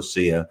 the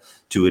ecclesia,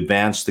 to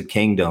advance the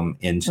kingdom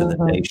into the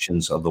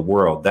nations of the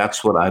world.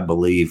 That's what I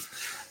believe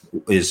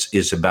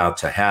is about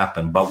to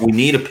happen. But we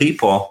need a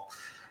people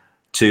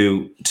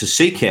to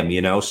seek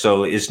him,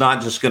 so it's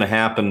not just going to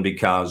happen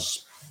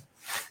because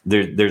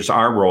there's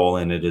our role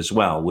in it as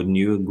well. Wouldn't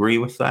you agree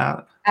with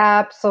that?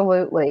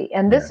 Absolutely.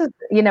 And this is,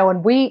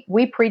 and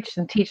we preach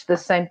and teach the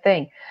same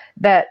thing,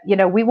 that,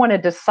 we want to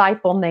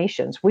disciple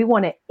nations. We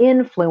want to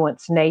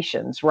influence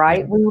nations,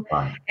 right?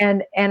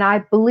 And I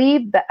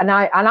believe that, and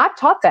I've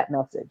taught that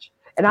message.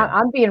 And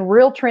I'm being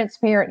real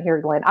transparent here,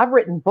 Glenn. I've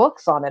written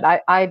books on it.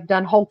 I've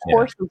done whole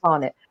courses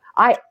on it.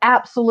 I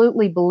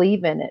absolutely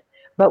believe in it.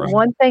 But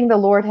one thing the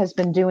Lord has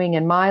been doing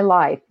in my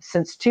life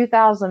since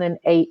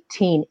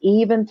 2018,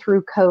 even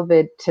through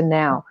COVID to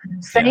now,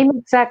 same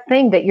exact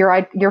thing that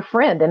your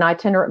friend in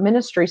Itinerant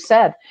Ministry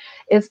said,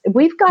 is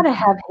we've got to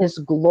have his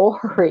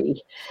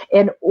glory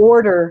in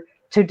order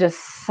to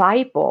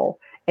disciple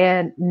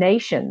and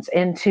nations,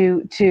 and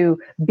to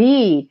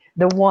be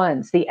the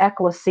ones, the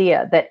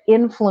ecclesia, that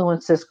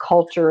influences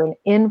culture and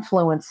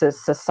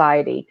influences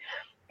society.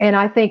 And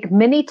I think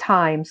many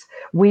times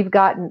we've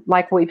gotten,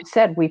 like we've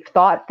said, we've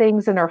thought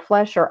things in our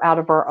flesh or out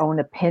of our own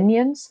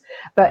opinions.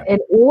 But in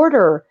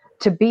order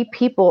to be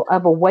people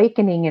of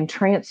awakening and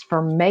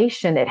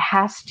transformation, it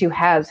has to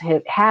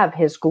have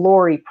his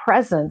glory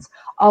presence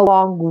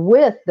along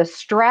with the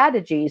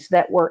strategies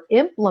that we're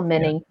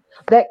implementing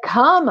that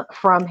come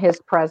from his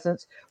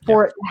presence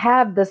for it to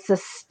have the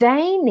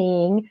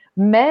sustaining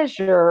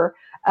measure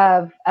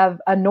of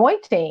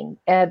anointing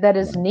that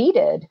is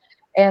needed,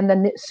 and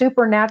the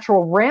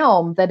supernatural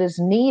realm that is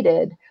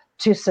needed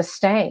to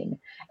sustain,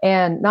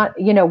 and not,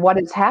 what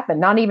has happened,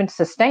 not even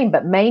sustain,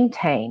 but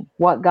maintain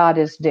what God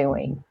is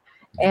doing.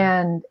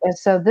 And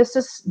so this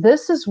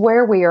is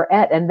where we are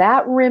at. And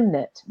that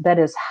remnant that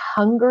is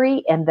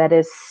hungry and that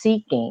is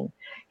seeking,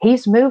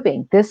 he's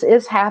moving. This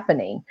is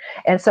happening.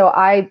 And so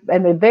I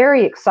am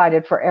very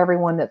excited for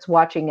everyone that's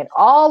watching, and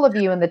all of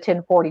you in the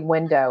 1040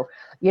 window,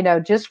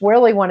 just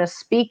really want to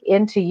speak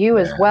into you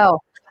as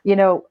well.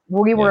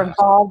 We were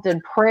involved in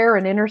prayer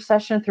and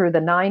intercession through the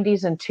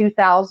 90s and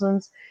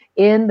 2000s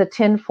in the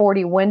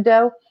 1040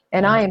 window.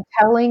 And I am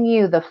telling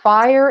you, the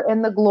fire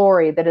and the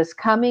glory that is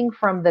coming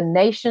from the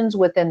nations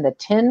within the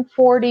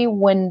 1040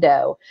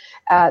 window,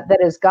 that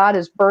is God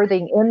is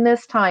birthing in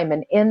this time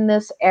and in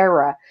this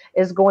era,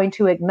 is going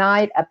to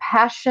ignite a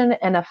passion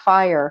and a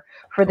fire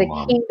for the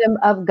kingdom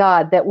of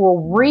God that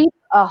will reap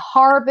a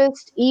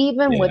harvest,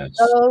 even with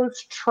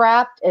those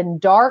trapped in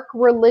dark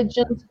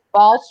religions,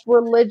 false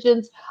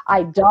religions,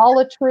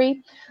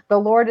 idolatry. The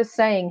Lord is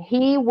saying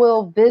he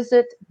will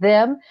visit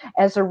them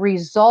as a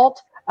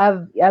result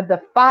of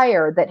the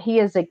fire that he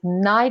is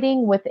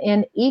igniting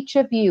within each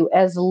of you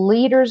as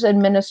leaders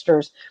and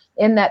ministers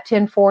in that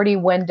 1040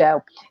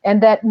 window.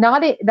 And that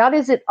not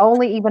is it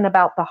only even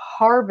about the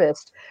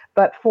harvest,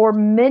 but for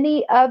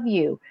many of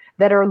you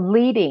that are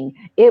leading,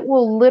 it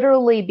will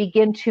literally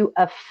begin to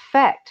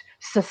affect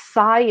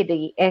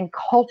society and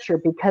culture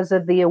because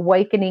of the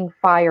awakening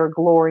fire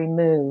glory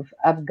move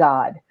of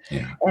God.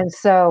 And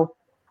so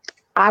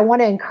I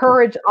want to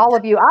encourage all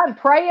of you. I'm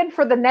praying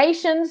for the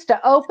nations to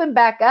open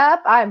back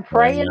up. I'm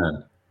praying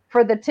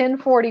for the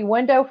 1040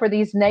 window, for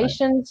these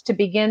nations to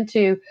begin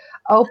to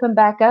open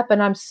back up.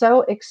 And I'm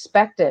so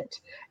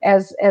expectant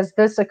as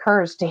this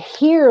occurs to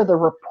hear the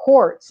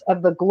reports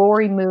of the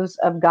glory moves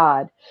of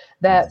God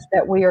that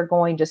we are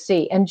going to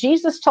see. And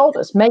Jesus told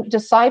us, make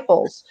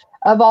disciples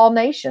of all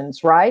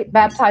nations, right?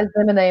 Baptize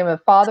them in the name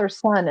of Father,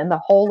 Son, and the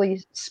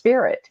Holy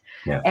Spirit.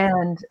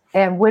 And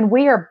when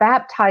we are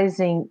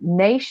baptizing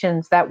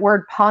nations, that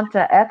word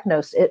panta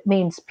ethnos, it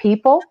means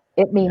people,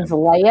 it means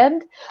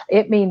land,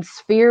 it means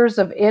spheres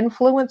of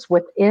influence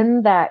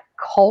within that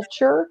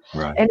culture.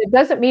 Right. And it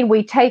doesn't mean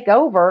we take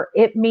over.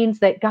 It means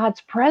that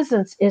God's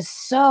presence is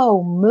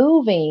so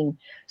moving,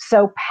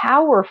 so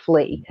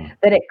powerfully,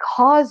 that it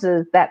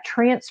causes that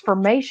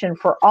transformation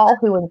for all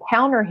who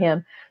encounter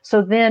him.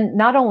 So then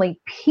not only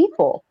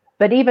people,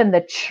 but even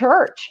the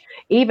church,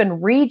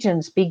 even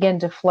regions begin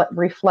to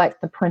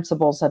reflect the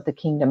principles of the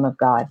kingdom of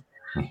God.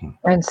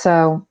 And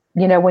so,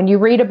 when you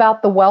read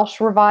about the Welsh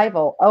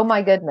revival, oh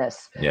my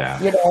goodness,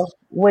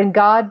 when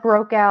God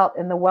broke out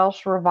in the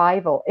Welsh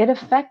revival, it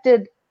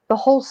affected the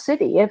whole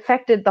city. It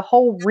affected the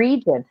whole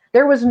region.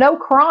 There was no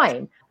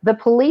crime. The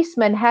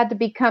policemen had to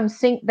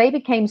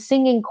became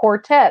singing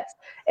quartets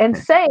and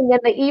sang in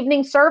the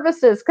evening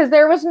services because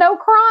there was no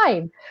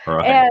crime.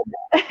 Right.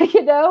 And,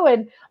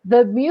 and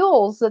the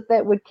mules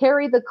that would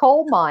carry the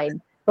coal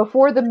mine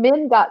before the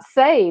men got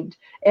saved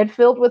and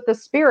filled with the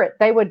Spirit,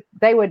 they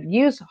would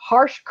use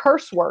harsh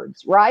curse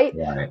words, right?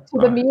 To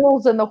the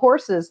mules and the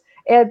horses.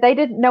 And they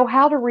didn't know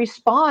how to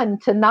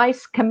respond to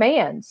nice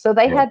commands. So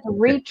they had to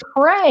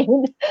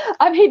retrain.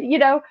 I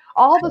mean,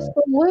 all the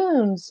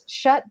saloons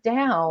shut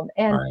down,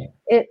 and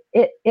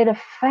it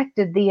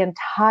affected the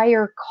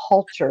entire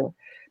culture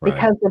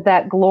because of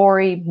that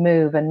glory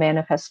move and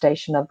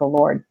manifestation of the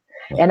Lord.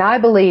 And I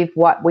believe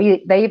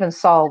they even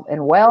saw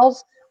in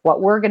Wales,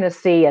 what we're going to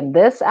see in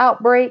this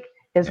outbreak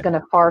is going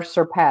to far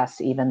surpass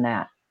even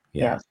that.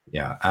 Yeah,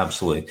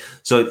 absolutely.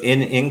 So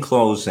in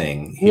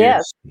closing,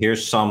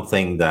 here's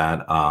something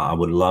that I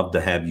would love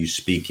to have you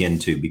speak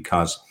into,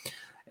 because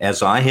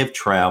as I have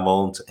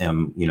traveled,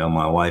 and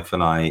my wife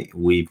and I,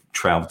 we've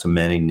traveled to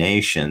many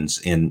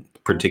nations,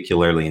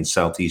 particularly in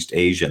Southeast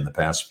Asia in the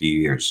past few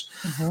years,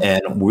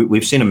 and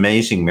we've seen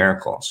amazing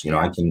miracles.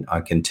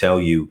 I can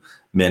tell you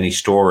many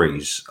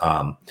stories.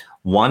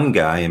 One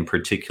guy in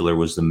particular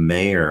was the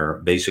mayor,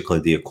 basically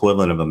the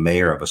equivalent of a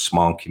mayor of a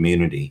small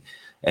community.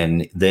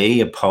 And they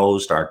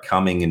opposed our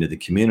coming into the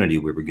community.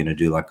 We were going to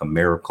do like a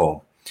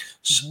miracle,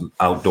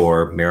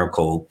 outdoor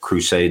miracle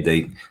crusade,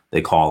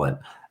 they call it.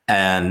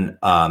 And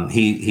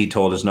he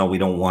told us, no, we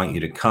don't want you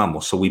to come.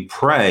 Well, so we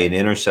prayed,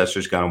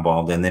 intercessors got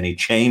involved, and then he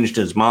changed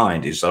his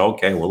mind. He said,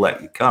 okay, we'll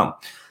let you come.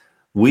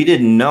 We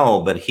didn't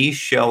know, but he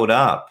showed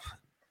up,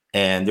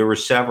 and there were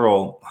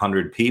several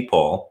hundred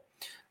people.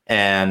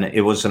 And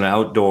it was an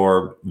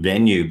outdoor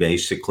venue,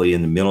 basically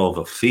in the middle of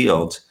a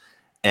field.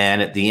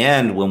 And at the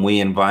end, when we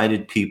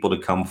invited people to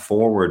come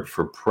forward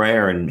for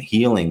prayer and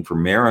healing, for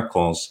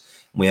miracles,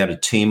 we had a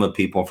team of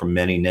people from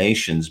many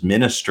nations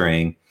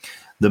ministering.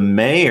 The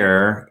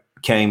mayor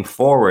came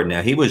forward.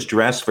 Now, he was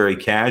dressed very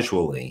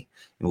casually,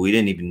 and we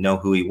didn't even know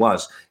who he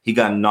was. He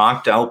got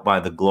knocked out by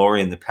the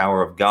glory and the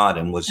power of God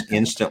and was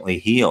instantly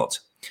healed.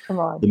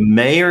 The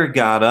mayor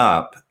got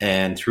up,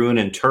 and through an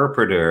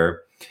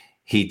interpreter,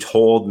 he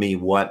told me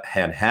what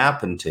had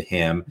happened to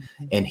him.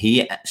 And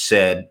he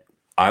said,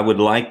 I would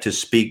like to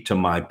speak to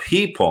my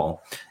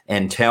people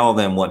and tell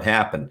them what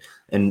happened.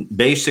 And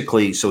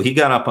basically, so he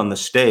got up on the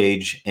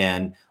stage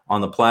and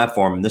on the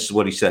platform, and this is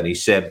what he said. He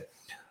said,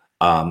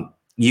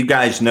 you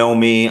guys know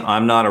me.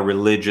 I'm not a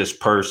religious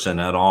person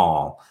at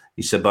all.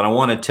 He said, but I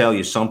want to tell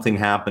you something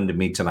happened to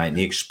me tonight. And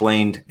he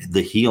explained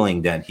the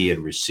healing that he had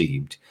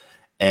received.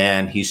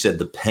 And he said,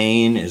 the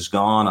pain is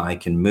gone. I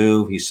can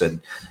move. He said,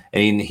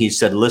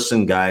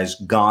 listen, guys,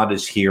 God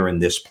is here in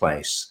this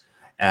place.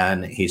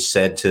 And he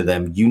said to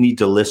them, you need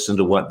to listen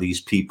to what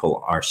these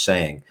people are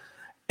saying.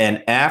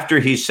 And after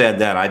he said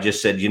that, I just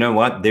said, you know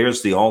what?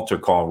 There's the altar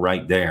call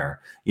right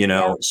there.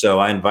 So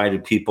I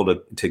invited people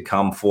to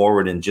come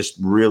forward and just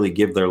really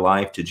give their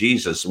life to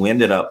Jesus. We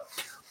ended up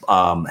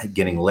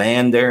getting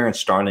land there and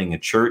starting a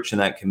church in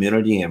that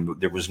community. And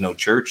there was no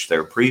church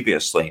there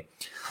previously.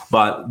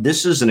 But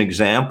this is an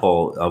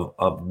example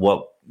of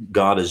what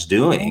God is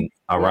doing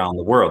around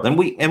the world. And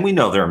we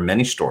know there are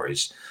many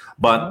stories,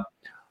 but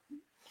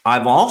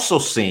I've also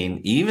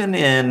seen, even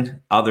in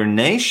other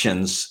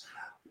nations,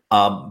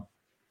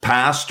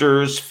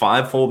 pastors,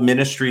 fivefold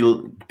ministry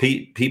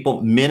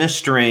people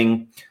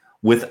ministering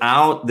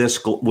without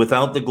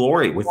the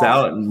glory,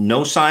 without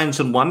no signs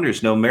and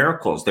wonders, no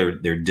miracles. They're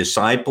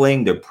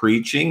discipling, they're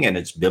preaching, and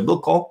it's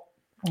biblical,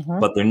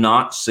 but they're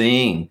not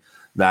seeing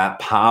that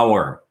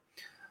power.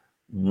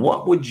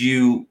 What would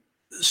you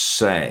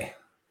say?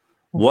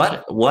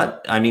 What?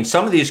 I mean,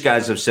 some of these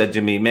guys have said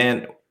to me,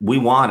 man, we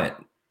want it.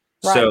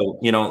 Right. So,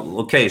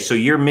 okay, so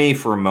you're me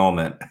for a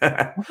moment.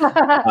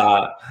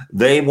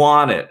 They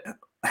want it.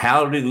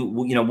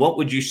 What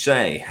would you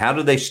say? How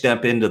do they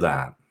step into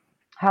that?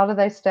 How do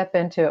they step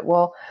into it?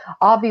 Well,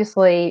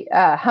 obviously,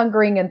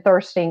 hungering and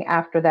thirsting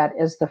after that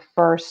is the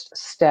first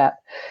step.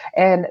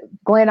 And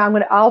Glenn,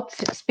 I'll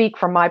speak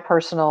from my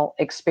personal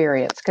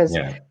experience, because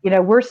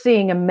we're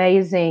seeing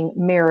amazing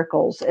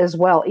miracles as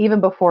well.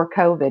 Even before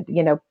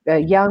COVID, a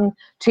young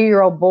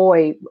 2-year-old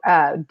boy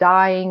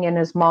died in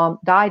his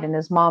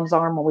mom's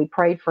arm when we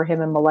prayed for him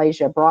in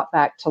Malaysia, brought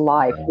back to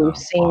life. We've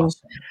seen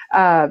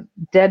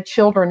dead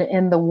children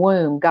in the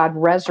womb, God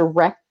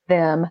resurrect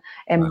them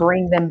and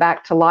bring them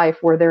back to life,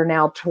 where they're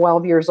now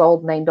 12 years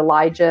old, named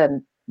Elijah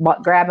and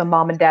grabbing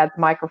mom and dad's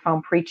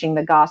microphone, preaching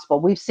the gospel.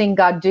 We've seen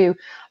God do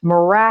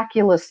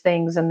miraculous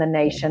things in the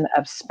nation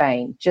of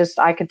Spain. Just,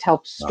 I could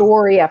tell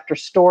story after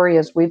story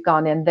as we've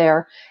gone in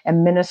there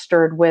and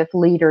ministered with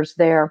leaders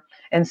there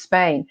in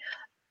Spain.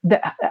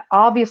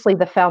 Obviously,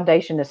 the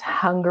foundation is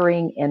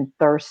hungering and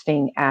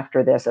thirsting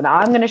after this. And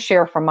I'm going to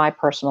share from my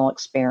personal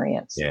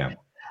experience. Yeah,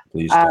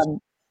 please.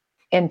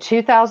 In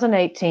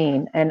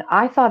 2018, and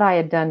I thought I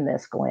had done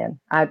this, Glenn.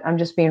 I'm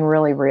just being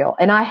really real.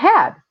 And I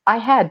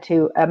had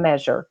to a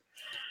measure.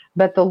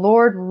 But the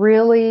Lord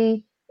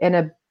really, in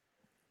a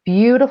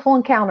beautiful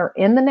encounter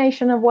in the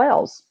nation of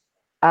Wales,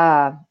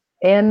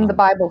 in the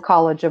Bible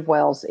College of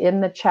Wales,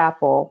 in the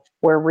chapel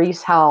where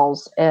Rees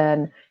Howells,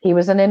 and he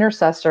was an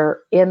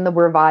intercessor in the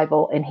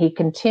revival, and he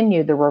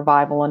continued the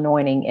revival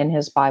anointing in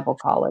his Bible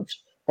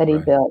college that he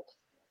built,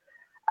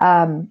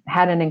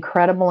 had an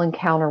incredible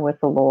encounter with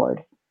the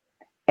Lord.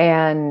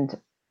 And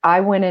I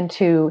went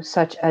into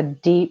such a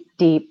deep,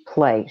 deep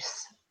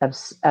place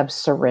of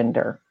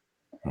surrender,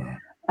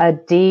 a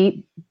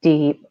deep,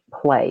 deep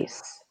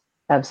place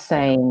of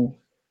saying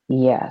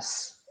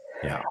yes.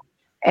 Yeah.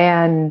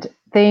 And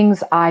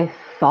things I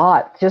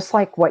thought, just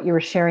like what you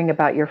were sharing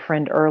about your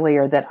friend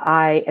earlier, that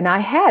I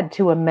had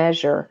to a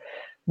measure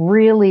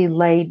really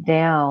laid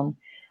down,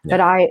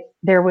 but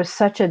there was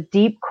such a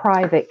deep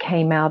cry that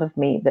came out of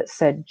me that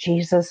said,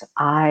 Jesus,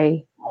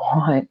 I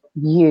want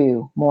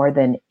you more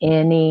than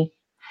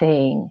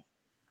anything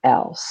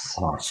else.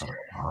 Awesome.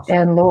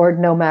 And Lord,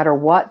 no matter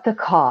what the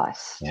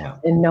cost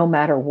and no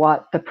matter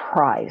what the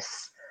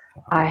price,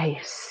 I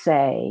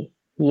say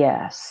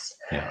yes.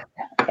 Yeah.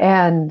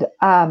 And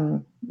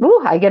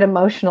I get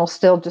emotional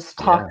still just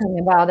talking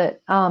about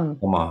it. Come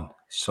on.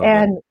 So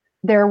and good.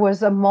 There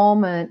was a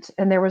moment,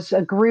 and there was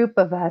a group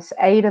of us,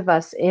 8 of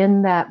us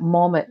in that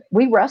moment.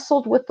 We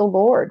wrestled with the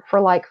Lord for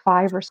like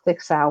 5 or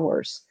 6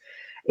 hours.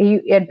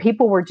 And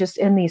people were just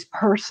in these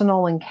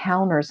personal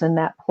encounters in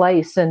that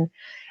place. And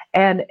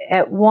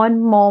at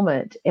one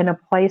moment, in a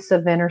place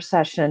of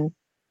intercession,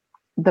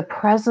 the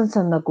presence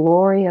and the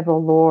glory of the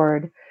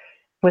Lord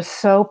was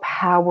so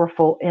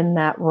powerful in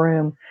that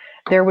room.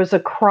 There was a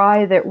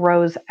cry that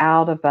rose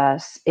out of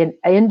us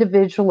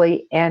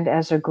individually and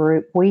as a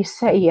group. We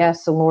say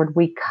yes, and Lord,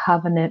 we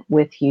covenant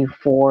with you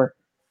for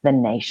the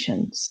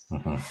nations.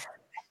 Mm-hmm.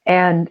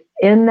 And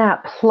in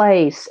that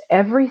place,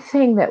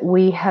 everything that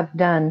we have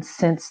done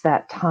since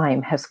that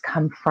time has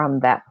come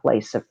from that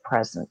place of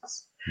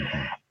presence.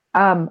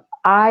 Mm-hmm.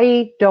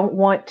 I don't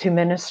want to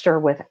minister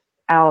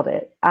without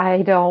it.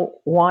 I don't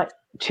want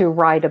to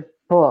write a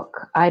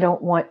book. I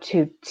don't want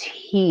to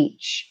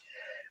teach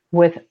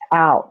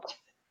without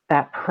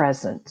that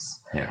presence.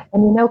 Yeah.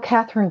 And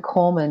Catherine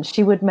Coleman,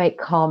 she would make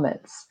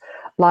comments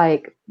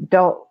like,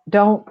 don't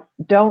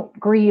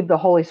grieve the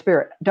Holy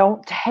Spirit.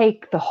 Don't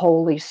take the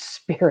Holy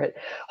Spirit.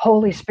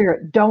 Holy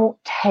Spirit, don't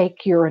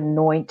take your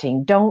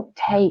anointing. Don't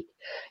take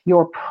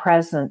your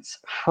presence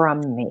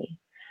from me.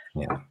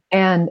 Yeah.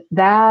 And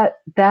that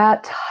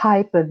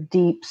type of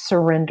deep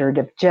surrender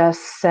of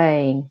just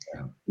saying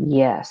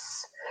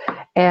yes.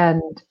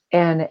 And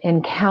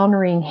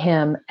encountering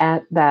him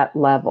at that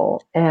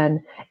level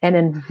and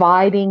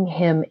inviting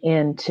him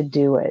in to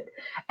do it.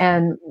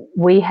 And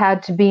we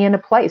had to be in a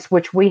place,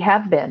 which we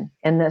have been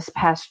in this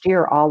past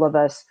year, all of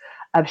us,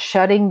 of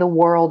shutting the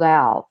world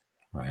out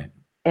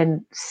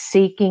and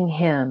seeking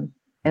him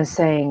and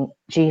saying,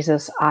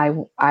 Jesus,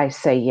 I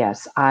say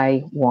yes,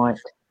 I want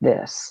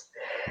this.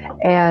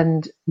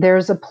 And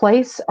there's a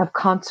place of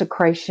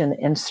consecration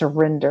and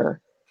surrender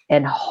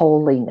and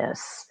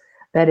holiness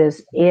that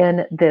is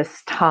in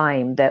this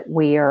time that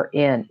we are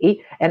in.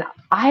 And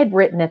I had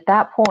written at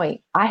that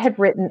point, I had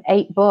written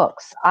 8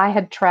 books. I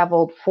had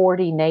traveled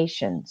 40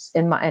 nations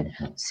and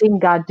seen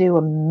God do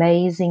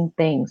amazing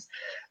things.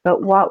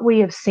 But what we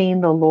have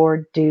seen the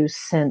Lord do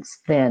since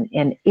then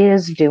and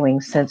is doing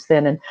since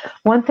then. And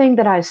one thing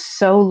that I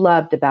so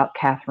loved about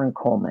Catherine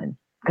Coleman,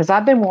 because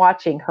I've been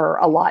watching her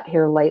a lot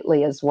here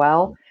lately as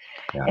well.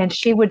 Yeah. And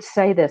she would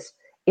say this,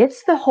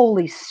 it's the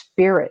Holy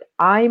Spirit.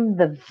 I'm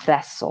the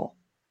vessel.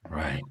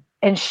 Right.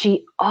 And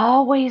she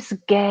always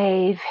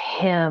gave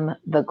him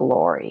the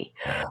glory.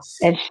 Yes.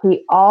 And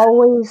she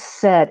always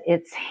said,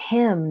 it's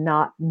him,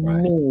 not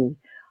me.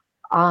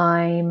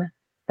 I'm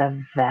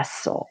the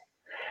vessel.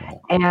 Right.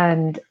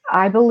 And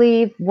I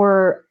believe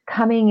we're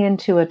coming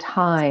into a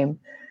time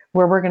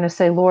where we're going to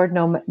say, Lord,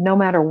 no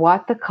matter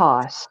what the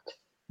cost,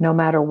 no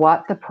matter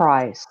what the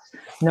price,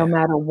 no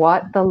matter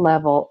what the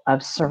level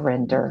of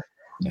surrender,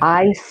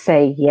 I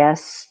say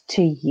yes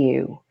to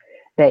you,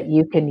 that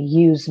you can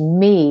use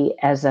me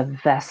as a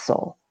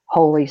vessel,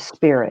 Holy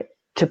Spirit,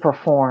 to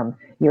perform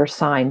your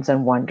signs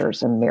and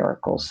wonders and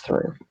miracles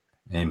through.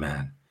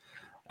 Amen.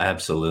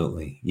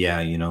 Absolutely.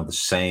 Yeah, the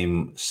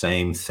same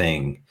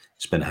thing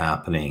has been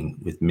happening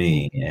with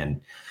me. And,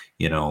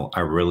 I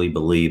really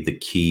believe the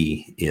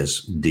key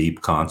is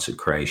deep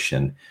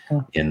consecration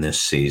in this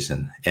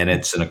season. And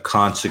it's a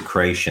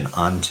consecration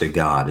unto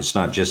God. It's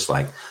not just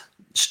like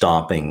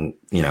stopping,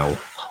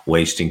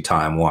 wasting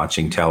time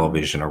watching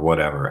television or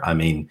whatever. I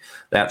mean,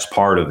 that's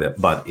part of it,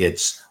 but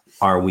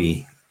are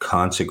we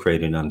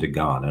consecrated unto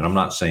God. And I'm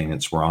not saying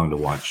it's wrong to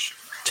watch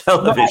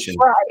television,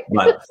 right.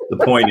 but the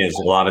point is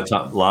a lot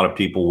of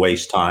people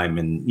waste time,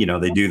 and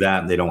they do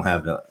that and they don't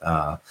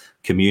have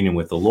communion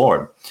with the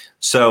Lord.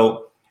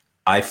 So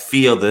I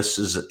feel this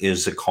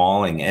is a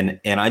calling, and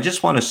I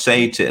just want to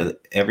say to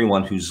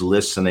everyone who's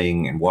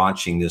listening and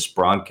watching this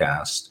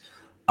broadcast,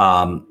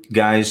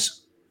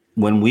 guys,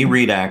 when we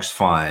read Acts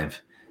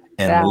 5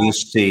 and we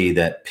see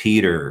that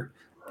Peter,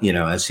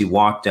 as he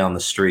walked down the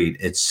street,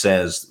 it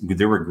says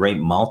there were great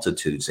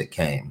multitudes that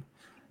came,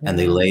 and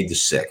they laid the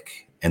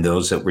sick and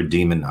those that were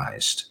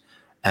demonized.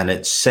 And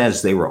it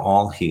says they were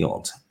all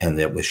healed, and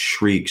that with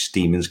shrieks,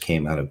 demons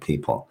came out of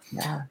people.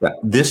 Yeah.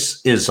 This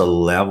is a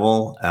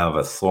level of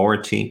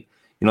authority.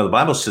 The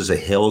Bible says the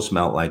hills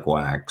melt like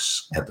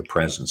wax at the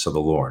presence of the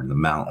Lord, the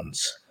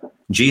mountains.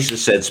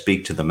 Jesus said,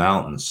 speak to the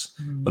mountains.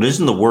 But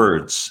isn't the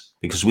words,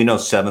 because we know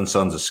 7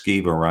 sons of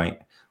Sceva,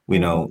 right? We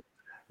know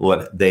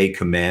what they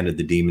commanded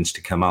the demons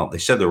to come out. They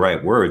said the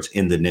right words,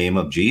 in the name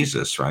of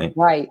Jesus, right?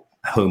 Right.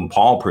 Whom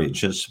Paul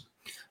preaches.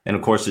 And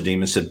of course, the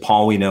demon said,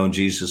 Paul, we know,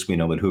 Jesus, we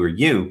know, but who are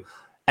you?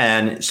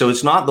 And so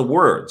it's not the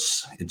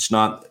words. It's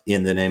not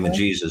in the name of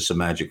Jesus, a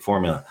magic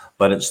formula,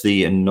 but it's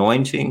the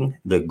anointing,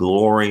 the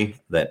glory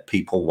that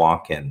people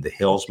walk in. The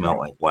hills melt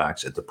like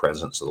wax at the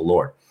presence of the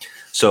Lord.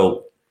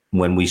 So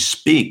when we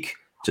speak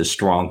to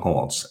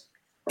strongholds,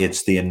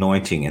 it's the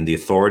anointing, and the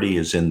authority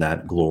is in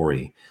that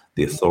glory.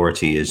 The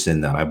authority is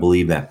in that. I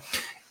believe that.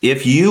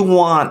 If you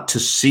want to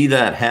see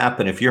that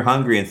happen, if you're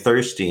hungry and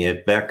thirsty,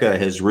 if Becca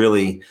has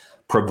really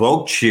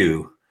provoked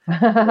you,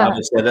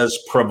 I said, let's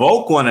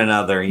provoke one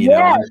another,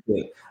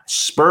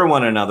 spur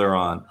one another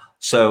on.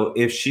 So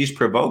if she's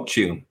provoked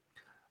you,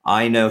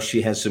 I know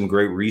she has some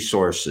great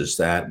resources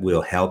that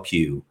will help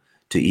you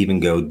to even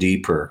go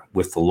deeper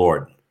with the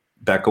Lord.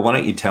 Becca, why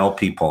don't you tell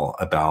people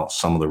about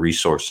some of the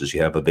resources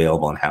you have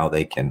available and how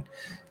they can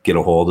get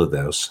a hold of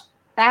those?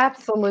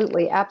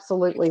 Absolutely.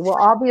 Absolutely. Well,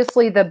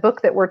 obviously, the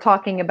book that we're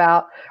talking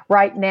about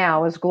right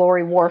now is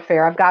Glory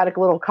Warfare. I've got a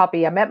little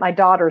copy. I'm at my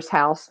daughter's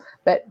house,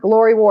 but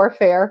Glory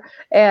Warfare.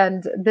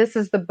 And this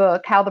is the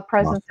book, How the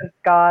Presence of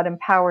God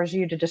Empowers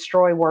You to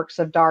Destroy Works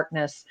of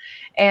Darkness.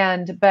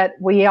 But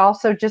we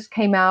also just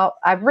came out,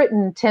 I've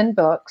written 10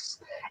 books.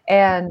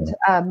 And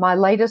my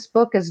latest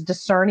book is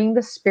Discerning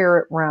the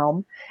Spirit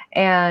Realm,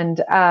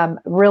 and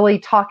really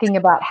talking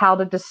about how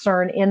to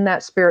discern in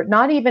that spirit,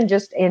 not even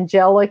just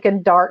angelic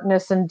and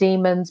darkness and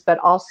demons, but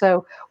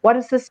also what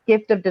does this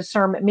gift of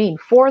discernment mean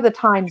for the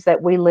times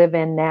that we live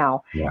in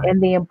now,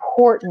 and the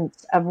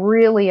importance of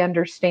really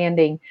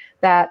understanding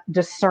that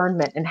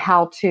discernment and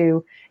how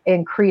to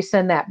increase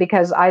in that.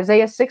 Because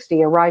Isaiah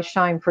 60, arise,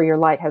 shine, for your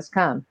light has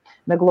come.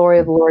 The glory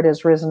of the Lord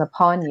has risen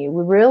upon you.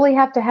 We really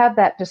have to have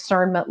that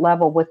discernment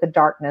level with the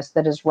darkness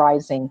that is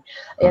rising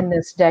in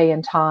this day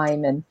and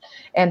time,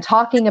 and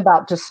talking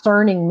about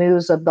discerning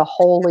moves of the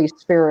Holy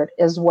Spirit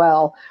as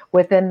well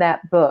within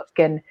that book,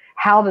 and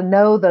how to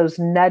know those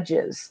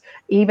nudges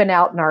even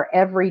out in our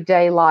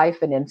everyday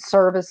life and in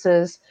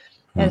services.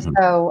 And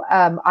so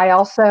I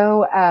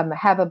also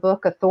have a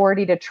book,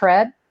 Authority to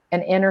Tread,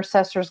 an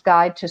intercessor's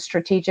guide to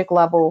strategic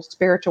level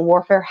spiritual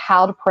warfare,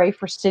 how to pray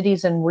for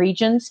cities and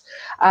regions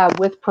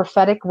with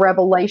prophetic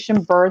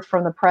revelation birthed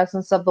from the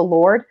presence of the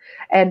Lord,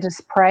 and to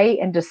pray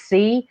and to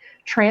see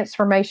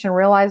transformation.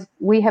 Realize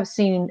we have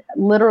seen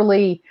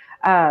literally,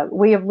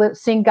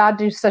 seen God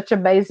do such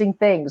amazing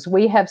things.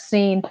 We have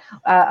seen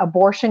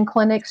abortion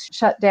clinics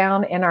shut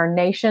down in our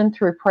nation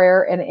through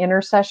prayer and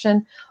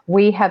intercession.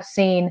 We have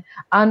seen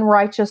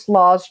unrighteous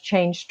laws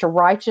changed to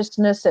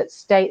righteousness at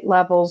state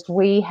levels.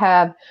 We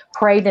have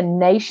prayed in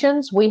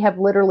nations. We have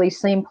literally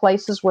seen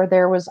places where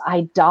there was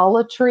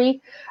idolatry.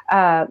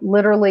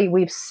 Literally,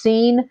 we've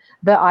seen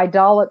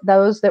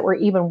those that were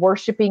even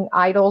worshiping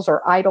idols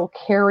or idol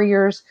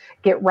carriers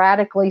get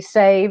radically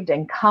saved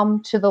and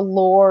come to the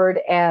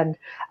Lord, and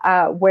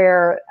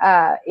where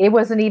it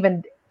wasn't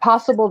even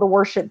possible to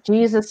worship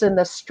Jesus in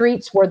the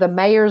streets, where the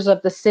mayors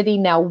of the city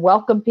now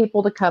welcome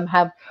people to come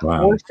have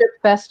worship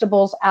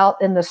festivals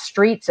out in the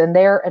streets, and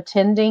they're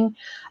attending.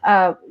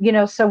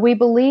 So we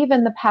believe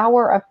in the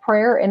power of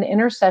prayer and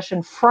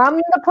intercession from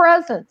the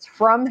presence,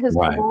 from His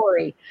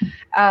glory,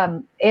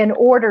 in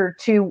order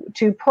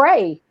to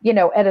pray,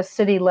 at a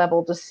city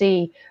level, to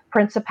see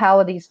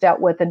principalities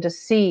dealt with and to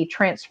see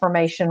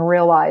transformation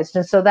realized.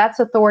 And so that's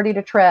Authority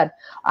to Tread.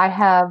 I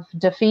have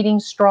Defeating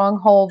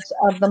Strongholds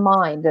of the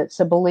Mind. It's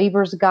a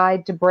believer's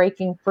guide to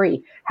breaking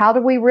free. How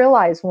do we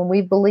realize when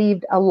we've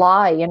believed a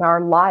lie in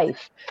our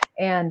life?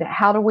 And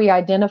how do we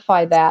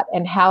identify that?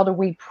 And how do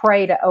we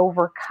pray to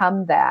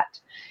overcome that?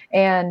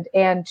 And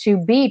to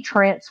be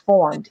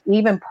transformed,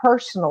 even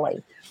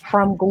personally,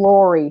 from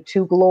glory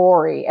to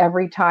glory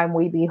every time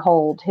we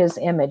behold His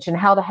image, and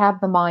how to have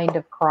the mind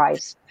of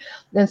Christ.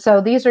 And so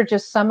these are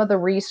just some of the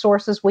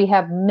resources. We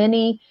have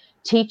many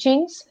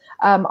teachings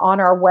on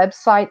our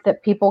website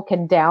that people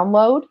can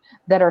download,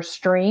 that are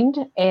streamed,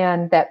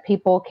 and that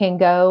people can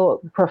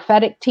go.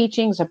 Prophetic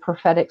teachings, a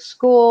prophetic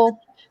school.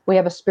 We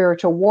have a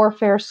spiritual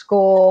warfare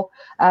school.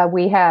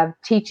 We have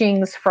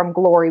teachings from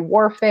Glory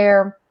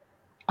Warfare.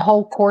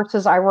 whole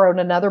courses. I wrote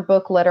another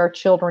book, Let Our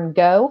Children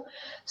Go.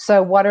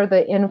 So what are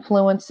the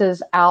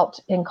influences out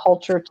in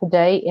culture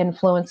today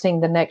influencing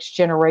the next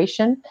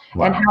generation?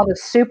 Wow. And how to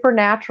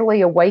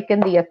supernaturally awaken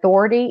the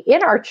authority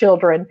in our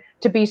children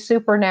to be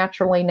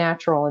supernaturally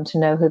natural and to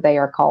know who they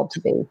are called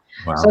to be.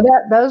 Wow. So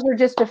those are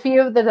just a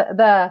few of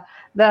the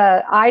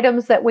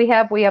items that we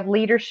have. We have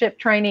leadership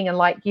training, and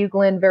like you,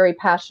 Glenn, very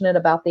passionate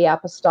about the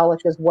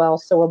apostolic as well.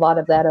 So a lot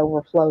of that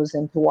overflows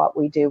into what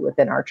we do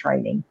within our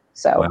training.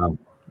 So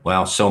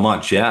wow, so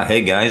much. Yeah.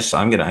 Hey guys,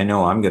 I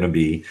know my wife will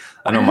be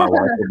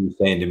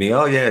saying to me,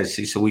 oh yeah,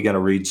 so we got to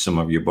read some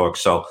of your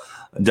books. So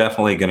I'm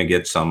definitely going to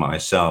get some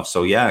myself.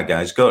 So yeah,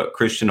 guys, go to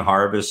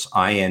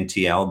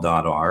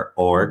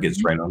christianharvestintl.org.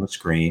 It's right on the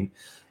screen.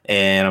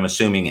 And I'm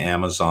assuming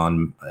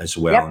Amazon as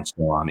well, and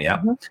so on. Yeah.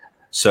 Mm-hmm.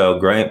 So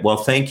great. Well,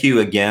 thank you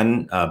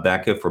again,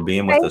 Becca, for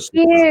being with us.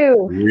 Thank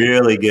you.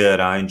 Really good.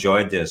 I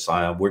enjoyed this.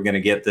 We're going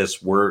to get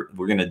this. We're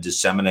going to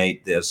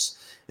disseminate this.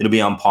 It'll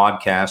be on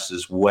podcasts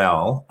as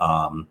well.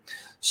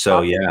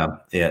 So yeah,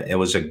 it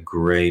was a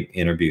great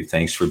interview.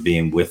 Thanks for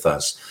being with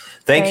us.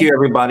 Thank you,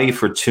 everybody,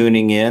 for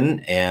tuning in.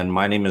 And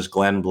my name is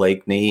Glenn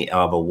Blakeney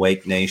of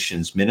Awake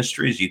Nations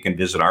Ministries. You can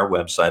visit our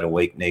website,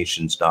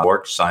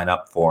 awakenations.org. Sign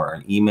up for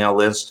an email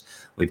list.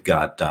 We've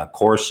got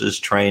courses,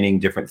 training,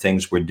 different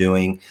things we're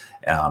doing,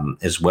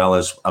 as well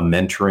as a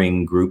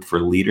mentoring group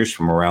for leaders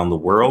from around the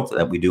world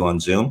that we do on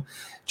Zoom.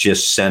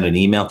 Just send an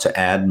email to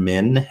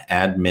admin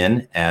at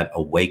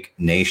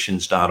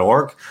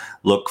awakenations.org.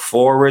 Look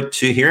forward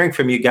to hearing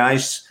from you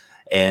guys.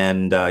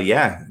 And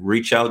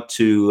reach out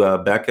to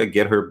Becca,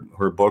 get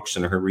her books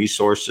and her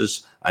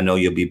resources. I know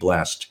you'll be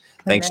blessed.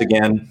 Thanks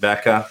again,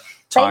 Becca.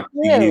 Talk to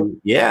you.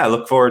 Yeah, I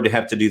look forward to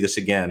have to do this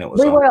again.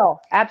 We will.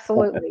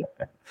 Absolutely.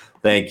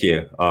 Thank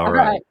you. All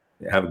right.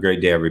 Have a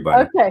great day,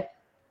 everybody. Okay.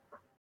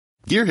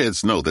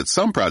 Gearheads know that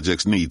some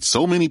projects need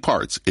so many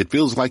parts, it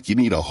feels like you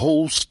need a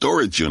whole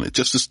storage unit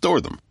just to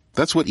store them.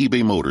 That's what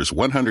eBay Motors'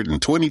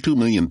 122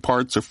 million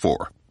parts are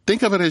for.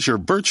 Think of it as your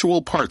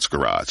virtual parts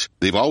garage.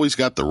 They've always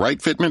got the right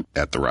fitment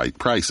at the right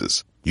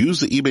prices. Use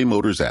the eBay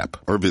Motors app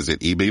or visit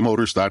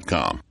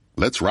ebaymotors.com.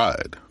 Let's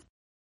ride.